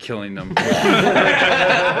definitely be killing them with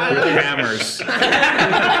hammers.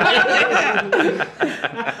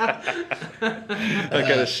 That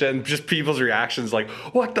kind of shit. And just people's reactions like,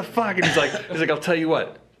 what the fuck? And he's like, I'll tell you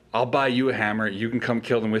what. I'll buy you a hammer. You can come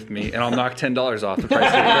kill them with me, and I'll knock $10 off the price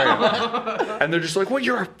of the aquarium. And they're just like, "Well,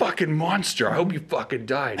 you're a fucking monster. I hope you fucking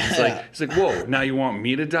died." He's like, "Whoa, now you want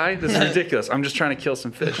me to die? This is ridiculous. I'm just trying to kill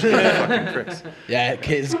some fish." Fucking pricks. Yeah, I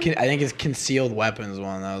think his concealed weapons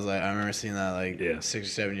one. That was like I remember seeing that like 6 or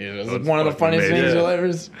 7 years ago. It was like one of the funniest things you'll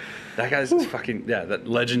ever. That guy's fucking that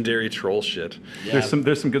legendary troll shit. Yeah.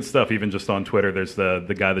 There's some good stuff even just on Twitter. There's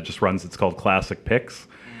the guy that just runs. It's called Classic Pics.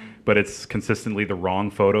 But it's consistently the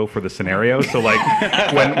wrong photo for the scenario. So like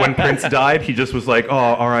when Prince died, he just was like, "Oh,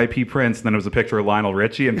 R.I.P. Prince," and then it was a picture of Lionel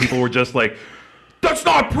Richie, and people were just like, "That's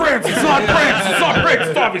not Prince! It's not Prince! It's not Prince!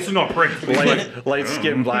 It's obviously not Prince!" Light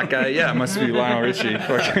skinned black guy. Yeah, it must be Lionel Richie.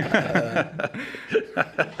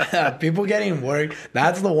 People getting work.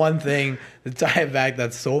 That's the one thing to tie it back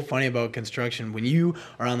that's so funny about construction. When you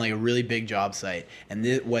are on like a really big job site and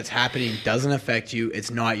what's happening doesn't affect you, it's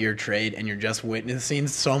not your trade, and you're just witnessing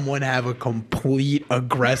someone have a complete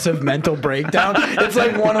aggressive mental breakdown. It's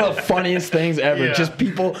like one of the funniest things ever. Yeah. Just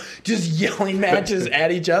people just yelling matches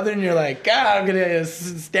at each other, and you're like, God, I'm gonna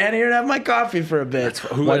stand here and have my coffee for a bit.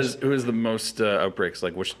 Who is the most outbreaks?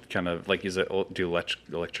 Like which kind of like do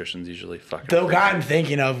electricians usually fucking? The guy I'm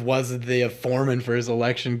thinking of was the foreman for his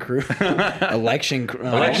election crew. Election.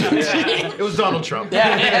 It was Donald Trump.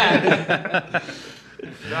 Yeah.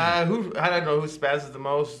 I don't know who spazzes the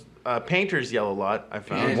most. painters yell a lot. I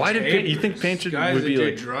found. Why did you think painters Guys would that be do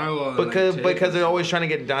like? drywall Because they're always trying to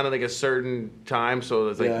get done at like a certain time, so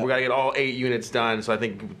it's like Yeah. we gotta get all 8 units done. So I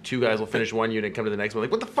think 2 guys will finish 1 unit, come to the next one,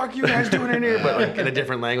 like, what the fuck are you guys doing in here? But like in a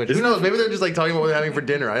different language. Who knows? Maybe they're just like talking about what they're having for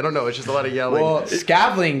dinner. I don't know. It's just a lot of yelling. Well,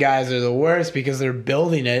 scaffolding guys are the worst because they're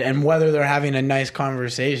building it, and whether they're having a nice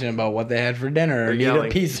conversation about what they had for dinner or need a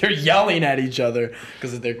yelling. piece, they're yelling at each other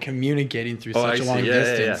because they're communicating through Oh, I such a see. long Yeah,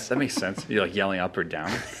 distance. That makes sense. You're like yelling up or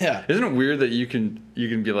down. Yeah. Isn't it weird that you can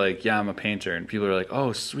be like, yeah, I'm a painter, and people are like,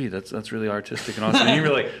 oh, sweet, that's really artistic and awesome. And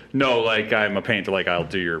you're like, no, like I'm a painter, like I'll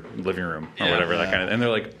do your living room or whatever, that kind of. And they're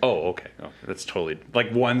like, oh, okay, that's totally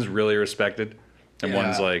like one's really respected, and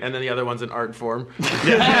one's like, and then the other one's an art form.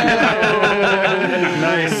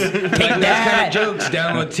 nice, Take Kind that of jokes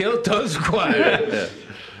down with Tilt Toes Choir. yeah,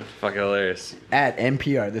 fucking hilarious. at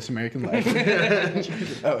NPR, This American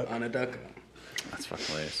Life. On a duck. That's fucking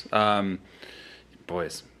hilarious.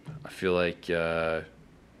 Boys, I feel like I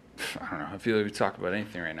don't know. I feel like we talk about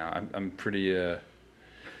anything right now. I'm pretty. Did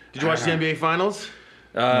you watch the NBA Finals?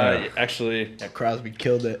 Actually, Yeah, Crosby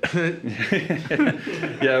killed it.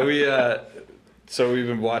 yeah, so we've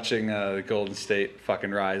been watching the Golden State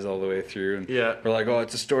fucking rise all the way through, and Yeah. we're like, oh,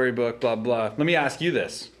 it's a storybook, blah blah. Let me ask you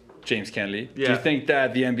this, James Kennedy. Do Yeah. you think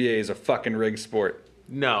that the NBA is a fucking rigged sport?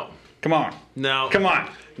 No. Come on, No. come on.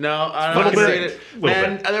 No, I Little don't bit. see it. Little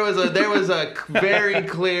Man, bit. there was a very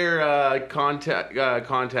clear contact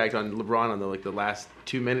on LeBron on the last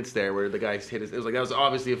 2 minutes there, where the guy hit his. It was like that was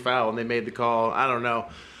obviously a foul, and they made the call. I don't know.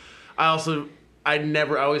 I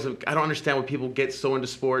don't understand why people get so into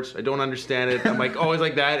sports. I don't understand it. I'm like always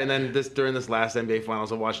like that. And then during this last NBA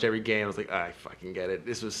Finals, I watched every game. I was like, I fucking get it.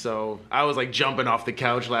 This was so. I was like jumping off the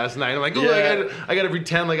couch last night. I'm like, oh, Yeah. I gotta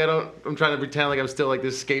pretend like I'm trying to pretend like I'm still like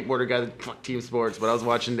this skateboarder guy that fuck team sports. But I was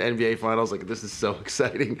watching the NBA Finals. Like, this is so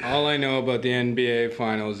exciting. All I know about the NBA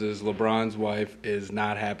Finals is LeBron's wife is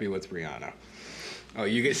not happy with Rihanna. Oh,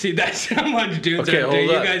 you guys see that's how much dudes Okay, are. hold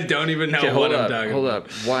You up. guys don't even know Okay, what I'm talking hold about.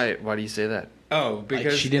 up. Why do you say that? Oh,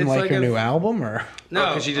 because She didn't it's like her a- new album, or No,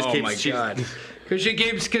 'cause she just oh keeps- my she- god,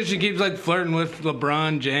 because she keeps like flirting with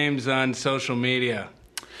LeBron James on social media.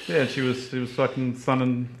 Yeah, she was fucking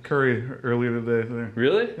sunning Curry earlier today. There.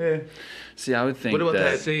 Really? Yeah. See, I would think What about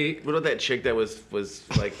that? See, What about that chick that was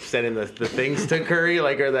like sending the things to Curry?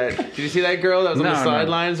 Like, or that? Did you see that girl that was on No, the no.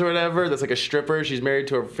 sidelines or whatever? That's like a stripper. She's married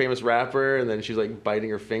to a famous rapper, and then she's like biting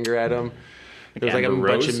her finger at him. There was like a Amber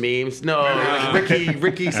bunch Rose? of memes. No, like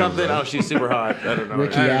Ricky something. Oh, she's super hot. I don't know.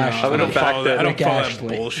 Ricky I don't know. Ashley. How about the don't fact follow that- I don't Rick follow Ashley.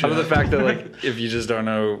 that bullshit. How about the fact that like if you just don't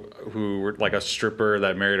know who like a stripper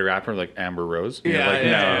that married a rapper like Amber Rose? You're Yeah, like,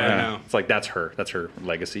 yeah, no, no. It's like that's her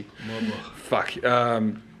legacy. Fuck.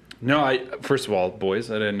 No, first of all, boys,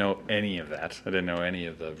 I didn't know any of that. I didn't know any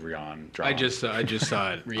of the Rihanna drama. I just saw it on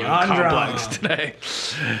Rihanna. Complex today.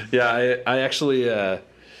 Yeah, I actually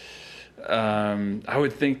I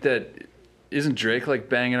would think that isn't Drake like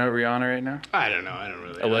banging out Rihanna right now? I don't know. I don't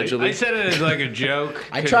really. Allegedly? I said it as like a joke.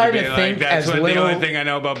 I 'cause tried it'd to be think that's as what little- the only thing I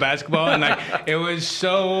know about basketball, and like it was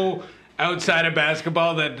so outside of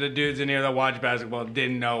basketball that the dudes in here that watch basketball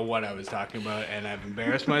didn't know what I was talking about, and I've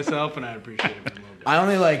embarrassed myself, and I appreciate it a little bit. I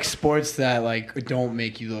only like sports that like don't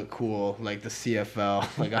make you look cool, like the CFL.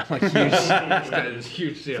 Like I'm a huge. This guy is a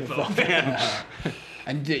huge CFL fan.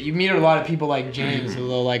 And you meet a lot of people like James who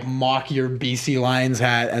will like mock your BC Lions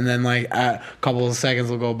hat, and then like a couple of seconds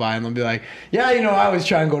will go by and they'll be like, "Yeah, you know, I always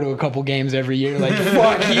try and go to a couple games every year." Like,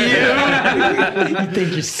 fuck you! You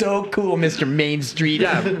think you're so cool, Mr. Main Street,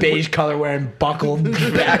 beige color wearing buckled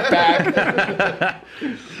backpack.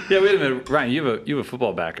 Yeah, wait a minute, Ryan. You have a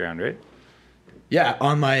football background, right? Yeah,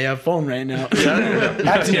 on my phone right now.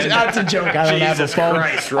 That's a joke. I don't have a Jesus phone.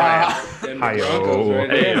 Christ, Ryan. And the Hi-yo. Broncos, right?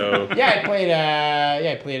 Heyo. Yeah,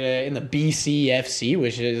 I played in the BCFC,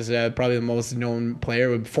 which is probably the most known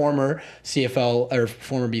player, former CFL or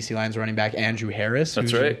former BC Lions running back Andrew Harris.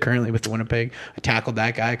 That's who's right. Currently with the Winnipeg. I tackled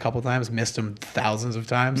that guy a couple times, missed him thousands of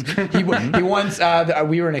times. He once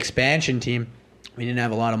we were an expansion team. We didn't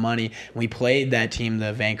have a lot of money. We played that team,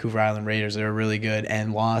 the Vancouver Island Raiders. They were really good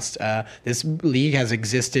and lost. This league has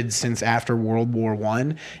existed since after World War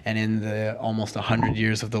I, and in the almost 100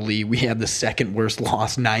 years of the league, we had the second worst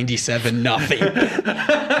loss,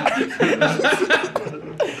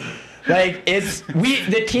 97-0. Like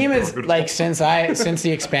the team is like since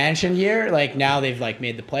the expansion year, like now they've like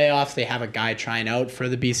made the playoffs. They have a guy trying out for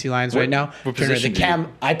the BC Lions right now. What position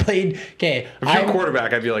I played. Okay, if you're a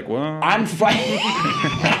quarterback, I'd be like, well, I'm fighting.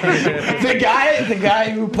 the guy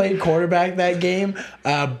who played quarterback that game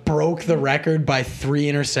broke the record by 3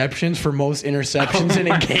 interceptions for most interceptions in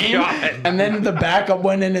a game. God. And then the backup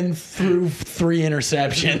went in and threw 3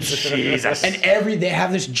 interceptions. Jesus. And they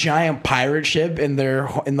have this giant pirate ship in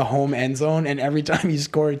the home end zone, and every time you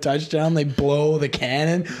score a touchdown, they blow the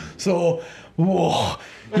cannon. So, whoa.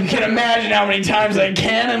 You can imagine how many times that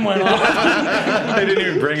cannon went off. They didn't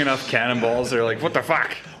even bring enough cannonballs. They're like, what the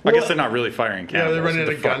fuck? I guess they're not really firing Yeah, cannonballs. they're running out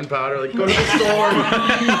What of the fuck? gunpowder. Like, go to the store.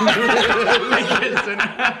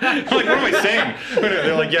 Like, what am I saying?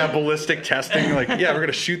 They're like, yeah, ballistic testing. Like, yeah, we're going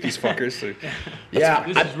to shoot these fuckers. So, Yeah.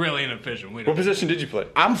 This is really inefficient. We what don't. position did you play?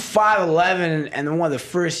 I'm 5'11", and then the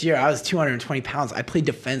first year I was 220 pounds. I played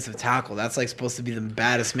defensive tackle. That's like supposed to be the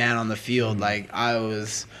baddest man on the field. Like I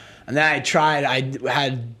was, and then I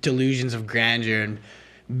had delusions of grandeur and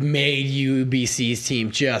made UBC's team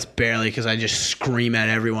just barely because I just scream at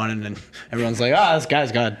everyone, and then everyone's like, "Ah, this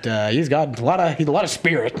guy's got he's got a lot of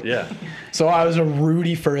spirit." Yeah. So I was a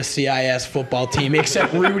Rudy for a CIS football team,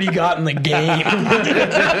 except Rudy got in the game.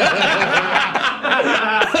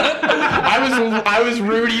 I was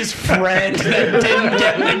Rudy's friend that didn't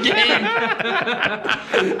get in the game.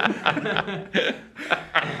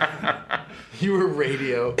 You were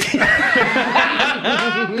radio.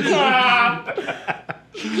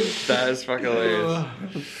 That is fucking hilarious.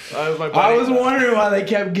 I was wondering why they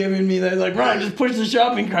kept giving me that. Like, Ryan, just push the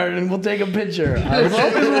shopping cart and we'll take a picture. I was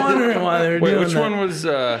always wondering why they were doing that. Which one was...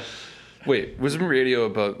 wasn't radio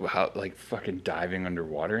about how, like, fucking diving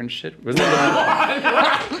underwater and shit? Wasn't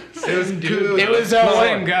It was good. It was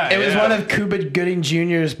same guy, It was one of Cuba Gooding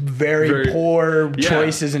Jr.'s very poor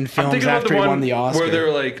choices in films after he won the Oscar. Where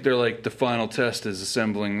they're like the final test is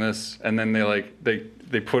assembling this, and then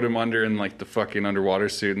they put him under in like the fucking underwater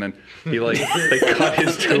suit, and then he like they cut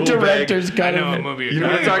his tool director's bag. got I know him. what movie You know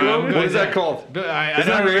what I'm talking about? What is that Yeah. called? I Is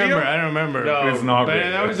that don't radio? remember. I don't remember. No. It's not But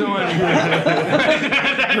radio. that was the one.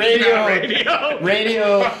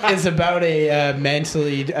 Radio is about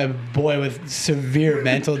a boy with severe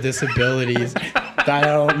mental disabilities. I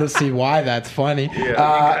don't see why that's funny.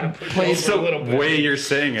 Plays So the way you're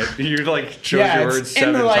saying it, you like chose your words it's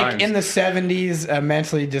 7 times. in the 70s, a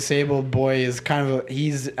mentally disabled boy is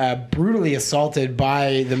he's brutally assaulted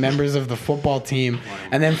by the members of the football team,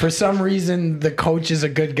 and then for some reason the coach is a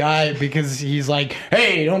good guy because he's like,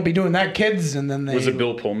 "Hey, don't be doing that, kids." And then Was it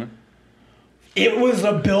Bill Pullman? It was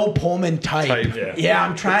a Bill Pullman type. Yeah,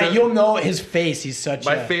 I'm trying. You'll know his face. He's such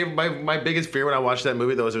My a favorite, my biggest fear when I watched that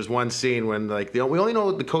movie though is there's one scene when like we only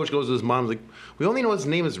know the coach goes to his mom like we only know his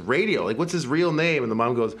name is Radio, like what's his real name, and the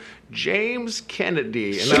mom goes James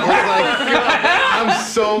Kennedy, and I was like, God, I'm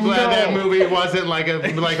so glad that movie wasn't like a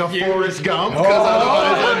Forrest Gump, because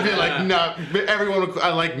otherwise I'd be like, no.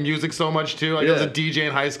 I like music so much too. I was a DJ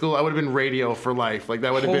in high school. I would have been Radio for life. Like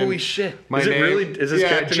that would have been Holy shit! My Is it name. really? Is this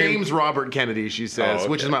character name? James Robert Kennedy. She says, Oh,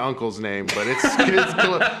 which is okay. my uncle's name, but it's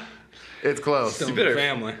it's close. Still in better- the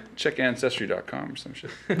family. Check Ancestry.com or some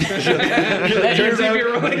shit. turns Turns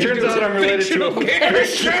out I'm related to a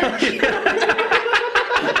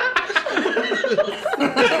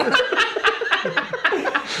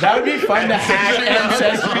That would be fun to hack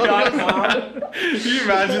Ancestry.com. Can you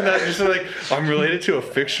imagine that? Just like, I'm related to a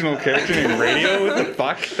fictional character named Radio? What the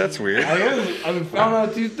fuck? That's weird. I found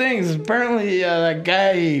out 2 things. Apparently, that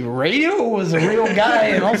guy Radio was a real guy,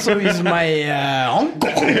 and also he's my uncle.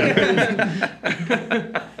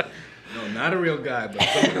 No, not a real guy, but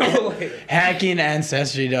Hacking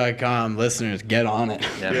Ancestry.com. Listeners, get on it.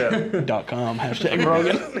 .com. Hashtag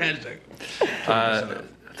Rogan.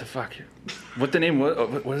 What the fuck? What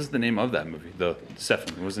is the name of that movie?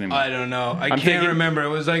 Stefan, what was the name? I don't know. I I'm can't thinking- remember. It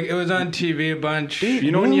was on TV a bunch.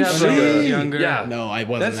 You know when you have like When I was a younger. Yeah. No, I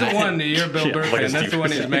wasn't. That's the one. You're Bill Yeah, Burke, like a and that's the Steve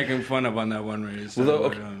one he's Buscemi. making fun of on that one where he's.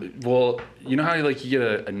 Well, you know how you get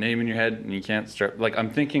a name in your head and you can't start. Like I'm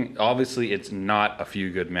thinking, obviously it's not A Few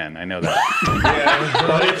Good Men. I know that,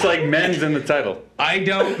 but it's like men's in the title. I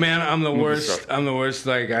don't, man. I'm the worst. stuff. I'm the worst.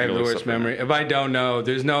 Like I have You'll the look worst stuff up. memory. If I don't know,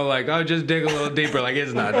 there's no like, oh, just dig a little deeper. Like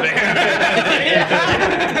it's not there.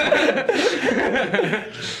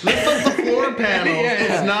 Lift up the floor panels.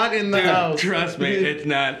 It's not in the Dude, house. trust me, it's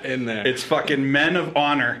not in there. It's fucking Men of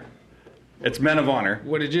Honor. It's Men of Honor.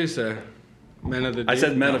 What did you say? Men of the Deep? I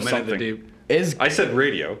said Men No, of Men something. the Deep. I said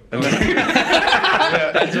Radio. And then,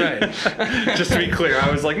 That's right. just to be clear,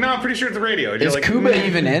 I was like, no, I'm pretty sure it's Radio. And Is you're like, Cuba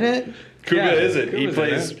even in it? Cuba Yeah, is it? He Cuba's in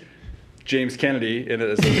plays it. James Kennedy in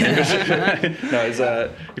it. He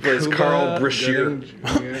plays Carl Brashear.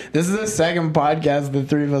 This is the second podcast the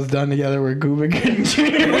three of us done together where Gooba Gooding Jr.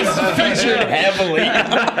 is featured heavily.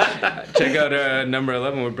 Check out number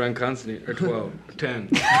 11 with Brent Constantine, or 12, 10.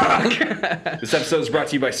 This episode is brought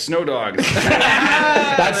to you by Snow Dogs.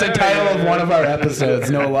 That's the title of one of our episodes,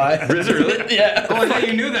 no lie. Is it really? Yeah. Oh, I thought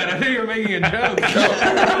you knew that. I thought you were making a joke.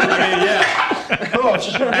 I mean, yeah.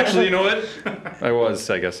 Actually, you know what? I was,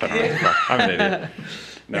 I guess. I don't know. Fuck, I'm an idiot.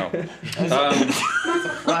 No.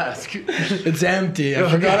 Flask. It's empty. I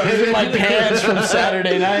forgot it was in my pants from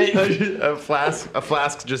Saturday night. A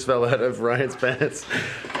flask just fell out of Ryan's pants.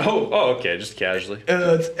 Oh, okay. Just casually.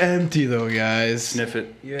 It's empty though, guys. Sniff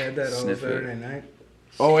it. You had that all Sniff it. Saturday night?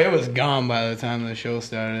 Oh, it was gone by the time the show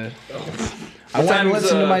started. I What went and time's,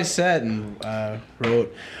 listened to my set and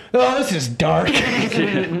wrote, "Oh, this is dark."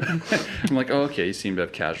 I'm like, oh, okay. You seem to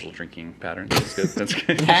have casual drinking patterns. That's good. That's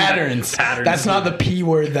good. Patterns. That's not the P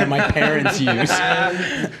word that my parents use.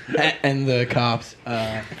 And the cops.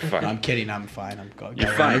 No, I'm kidding. I'm fine.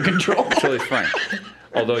 You're fine. In control. Totally fine.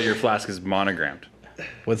 Although your flask is monogrammed.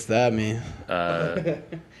 What's that mean? Doesn't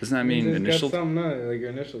that mean It's initials? got something on it, like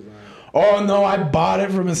your initials on it. Oh no, I bought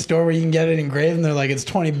it from a store where you can get it engraved, and they're like, it's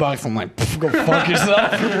 $20. I'm like, go fuck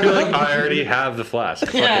yourself. You're like, I already have the flask.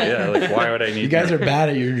 Fuck it, yeah. Like, why would I need? You guys are bad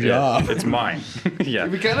at your job. It's mine. Yeah.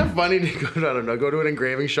 It'd be kind of funny to go to an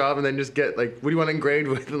engraving shop and then just get like, what do you want engraved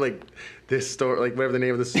with? And, like this store, like whatever the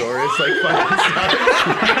name of the store is, like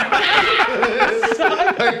fucking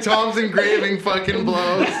like Tom's engraving fucking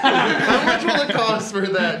blows. How much will it cost for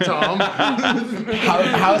that, Tom?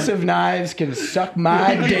 House of Knives can suck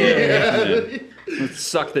my dick. Let's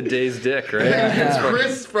suck the day's dick, right? It's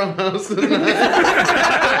Chris from House of Knives.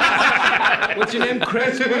 What's your name,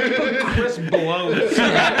 Chris? Chris Blows.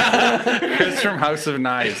 Chris from House of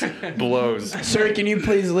Knives blows. Sir, can you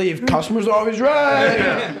please leave? Customer's always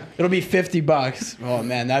right. It'll be $50. Oh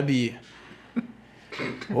man, that'd be.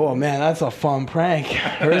 Oh man, that's a fun prank.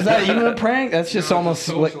 Or is that even a prank? That's just almost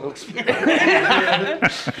like.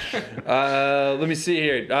 Let me see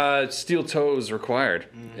here. Steel Toes Required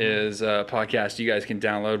is a podcast you guys can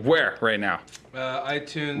download. Where right now?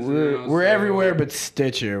 iTunes. We're everywhere but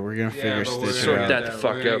Stitcher. We're gonna figure Stitcher Sort out. that the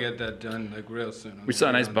fuck We're gonna up. get that done like real soon. We saw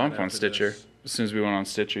a nice bump on After Stitcher. this. As soon as we went on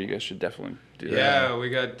Stitcher, you guys should definitely do that. Yeah,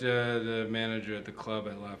 we got the manager at the club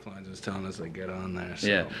at Lifelines is telling us to get on there. So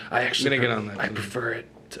Yeah. I actually I'm gonna get on that. I prefer it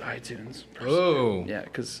to iTunes. Oh. Yeah,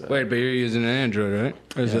 because Wait, but you're using an Android, right?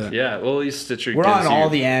 Or is that? yeah, well, at least Stitcher. We're gives on you- all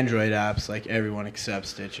the Android apps, like everyone except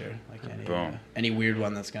Stitcher. Like Boom. any weird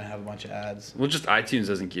one that's gonna have a bunch of ads. Well, just iTunes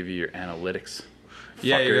doesn't give you your analytics.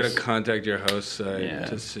 Yeah, you Fuckers. gotta contact your host site Yeah.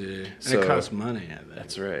 to see. And So- it costs money, I bet.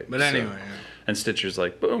 That's right. But So- anyway, and Stitcher's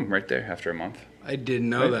like, boom, right there after a month. I didn't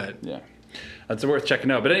know that. Yeah. That's worth checking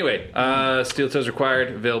out. But anyway, Steel Toes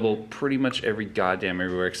Required, available pretty much every goddamn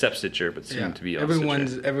everywhere except Stitcher, but soon to be on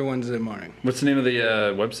Stitcher. Every Wednesday morning. What's the name of the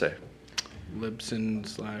website? Libsyn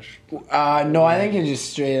 / No, I think it's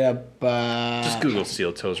just straight up. Just Google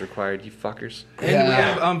Steel Toes Required, you fuckers. And we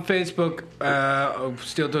have on Facebook,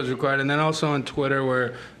 Steel Toes Required, and then also on Twitter,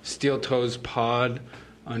 we're Steel Toes Pod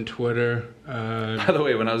on Twitter. By the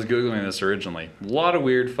way, when I was Googling this originally, a lot of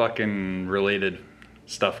weird fucking related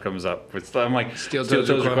stuff comes up. I'm like, Steel Toes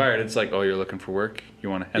Required. It's like, oh, you're looking for work? You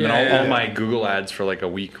want to? And then all my Google ads for like a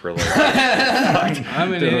week were like,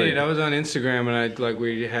 I'm an idiot. I was on Instagram and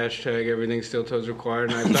we hashtag everything Steel Toes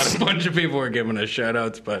Required, and I thought a bunch of people were giving us shout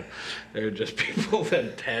outs, but they were just people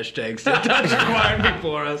that hashtag Steel Toes Required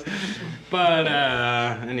before us. But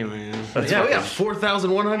anyway. Yeah, we got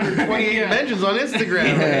 4,128 mentions on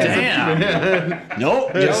Instagram. damn.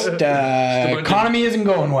 Nope. Just economy isn't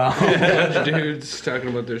going well. Dudes talking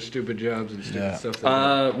about their stupid jobs and stupid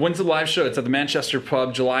stuff. When's the live show? It's at the Manchester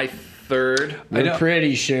Pub, July 3rd. We're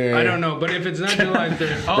pretty sure. I don't know, but if it's not July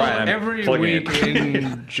 3rd, Brian, I'm every plugging week it.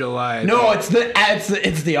 in July. No, it's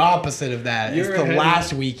the opposite of that. You're it's the ahead.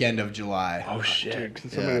 last weekend of July. Oh, shit.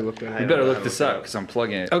 Somebody look at You better look this up because I'm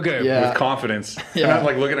plugging it Okay. Yeah. with confidence. Yeah. And I'm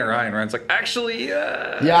like looking at Ryan. Ryan's like, actually,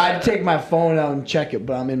 Yeah, I'd take my phone out and check it,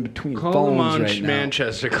 but I'm in between Call them phones on right now.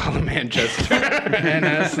 Manchester. Call them Manchester and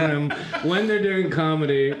ask them when they're doing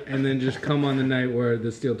comedy, and then just come on the night where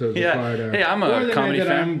the Steel Toes Required are. Hey, I'm a or the comedy night that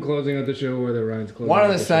fan. I'm closing out the show, or that Ryan's closing. One out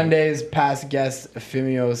of the show. Sundays, past guest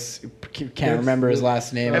Ephemios, can't remember his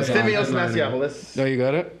last name. was on. Ephemios Nasiopoulos. Oh, you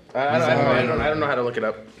got it? I don't know how to look it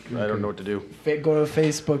up. I don't know what to do. Go to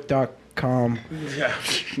facebook.com com. Yeah.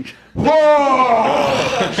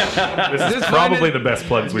 This is probably the best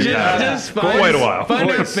plugs we've had Just for quite a while. Find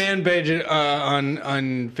our fan page on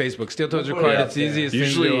Facebook. Steel Toes Required. It's the easiest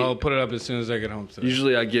Usually- thing to do. I'll put it up as soon as I get home. So.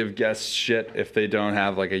 Usually I give guests shit if they don't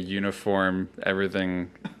have like a uniform,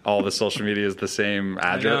 everything, all the social media is the same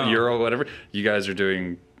address, know. URL, whatever. You guys are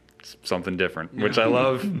doing something different, which I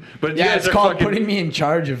love. But you Yeah, guys it's are called fucking, putting me in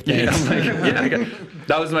charge of Yeah, things. I'm like, yeah, I got-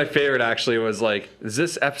 that was my favorite actually, was like, is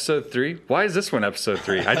this episode 3? Why is this one episode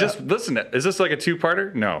 3? I just listen, is this like a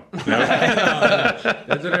 2-parter? No. That's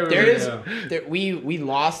what everybody There is knows. we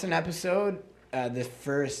lost an episode. The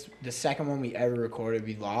second one we ever recorded,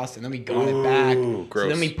 we lost, and then we got it back. gross. So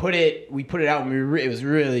then we put it out, and it was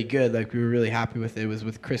really good. Like, we were really happy with it. It was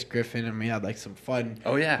with Chris Griffin, and we had like some fun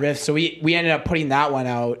Oh, yeah. riffs. So we ended up putting that one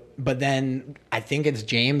out. But then I think it's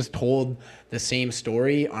James told the same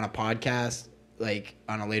story on a podcast, like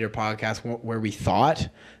on a later podcast, where we thought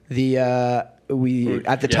we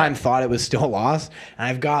at the time thought it was still lost, and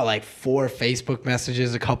I've got like 4 Facebook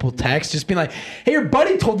messages, a couple texts, just being like, "Hey, your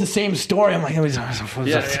buddy told the same story." I'm like,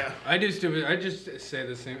 Yeah. I just say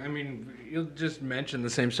the same. I mean, you'll just mention the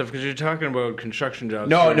same stuff because you're talking about construction jobs.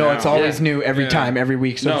 No, right now. it's always Yeah. new every Yeah. time, every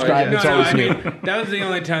week. No, Subscribe. yeah. It's No, always I new. mean, that was the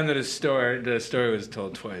only time that the story was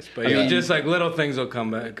told twice. But mean, just like little things will come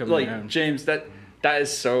back. Like, James, that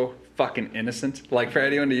is so fucking innocent. Like, for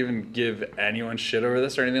anyone to even give anyone shit over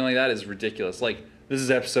this or anything like that is ridiculous. Like, this is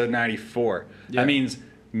episode 94. Yeah. That means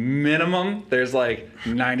minimum there's like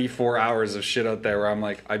 94 hours of shit out there where I'm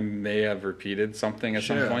like, I may have repeated something at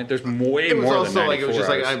some Sure. point. There's way It was more also than 94 like it was just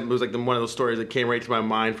hours. like it was like one of those stories that came right to my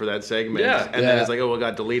mind for that segment. Yeah. And then it's like, oh, it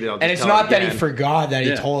got deleted. I'll just And it's tell not it that he again. forgot that he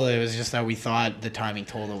Yeah. told it. It was just that we thought the time he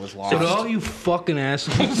told it was lost. So to all you fucking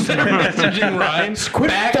assholes that are messaging Ryan,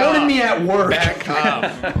 Quit phoning me at work. back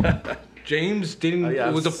up. James didn't. yeah.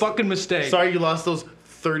 It was a fucking mistake. Sorry, you lost those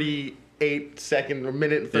 38 second or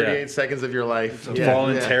minute and 38 Yeah. seconds of your life.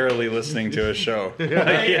 voluntarily listening to a show.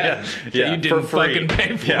 yeah. you didn't for free. fucking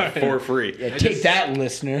pay for Yeah, it. for free. Yeah, take that,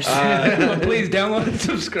 listeners. Please download and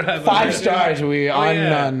subscribe. 5 stars. We on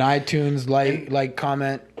yeah. iTunes. Like,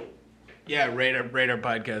 comment. Yeah, rate our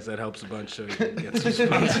podcast. That helps a bunch, so you can get some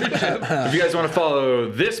sponsorship. If you guys want to follow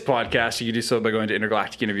this podcast, you can do so by going to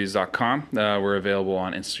intergalacticinterviews.com. We're available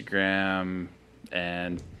on Instagram,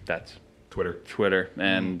 and that's Twitter,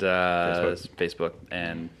 and Facebook,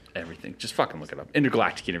 and everything. Just fucking look it up.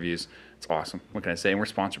 Intergalactic Interviews. It's awesome. What can I say? And we're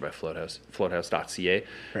sponsored by Floathouse, floathouse.ca.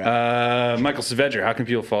 Michael Saavedra, how can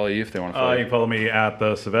people follow you if they want to follow You you? can follow me at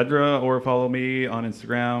the Saavedra, or follow me on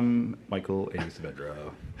Instagram, Michael A. Saavedra.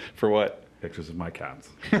 For what? Pictures of my cats.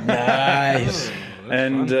 Nice.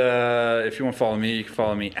 And if you want to follow me, you can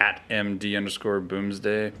follow me at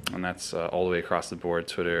MD_Boomsday. And that's all the way across the board.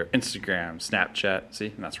 Twitter, Instagram, Snapchat. See?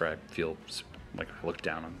 And that's where I feel like I look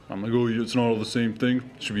down on. I'm like, oh, it's not all the same thing.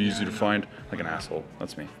 It should be easy to find. Like an asshole.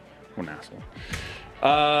 That's me. What an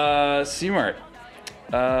asshole. C-Mart.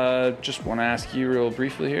 Just want to ask you real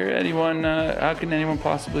briefly here. Anyone, how can anyone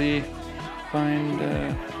possibly find...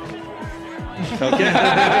 Okay.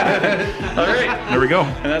 All right. There we go.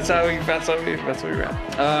 And that's how we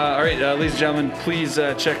wrap. All right, ladies and gentlemen, please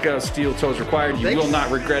check out Steel Toes Required. You Thanks. will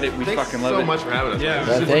not regret it. We Thanks fucking love so it. much for having us. Yeah.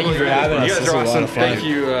 man. Thank you for having us. You guys This are was a lot awesome. of fun. Thank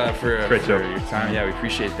you for Great show. your time. Yeah, we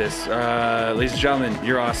appreciate this. Ladies and gentlemen,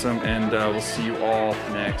 you're awesome, and we'll see you all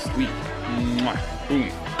next week. Mwah.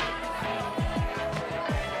 Boom.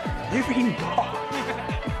 Living dog.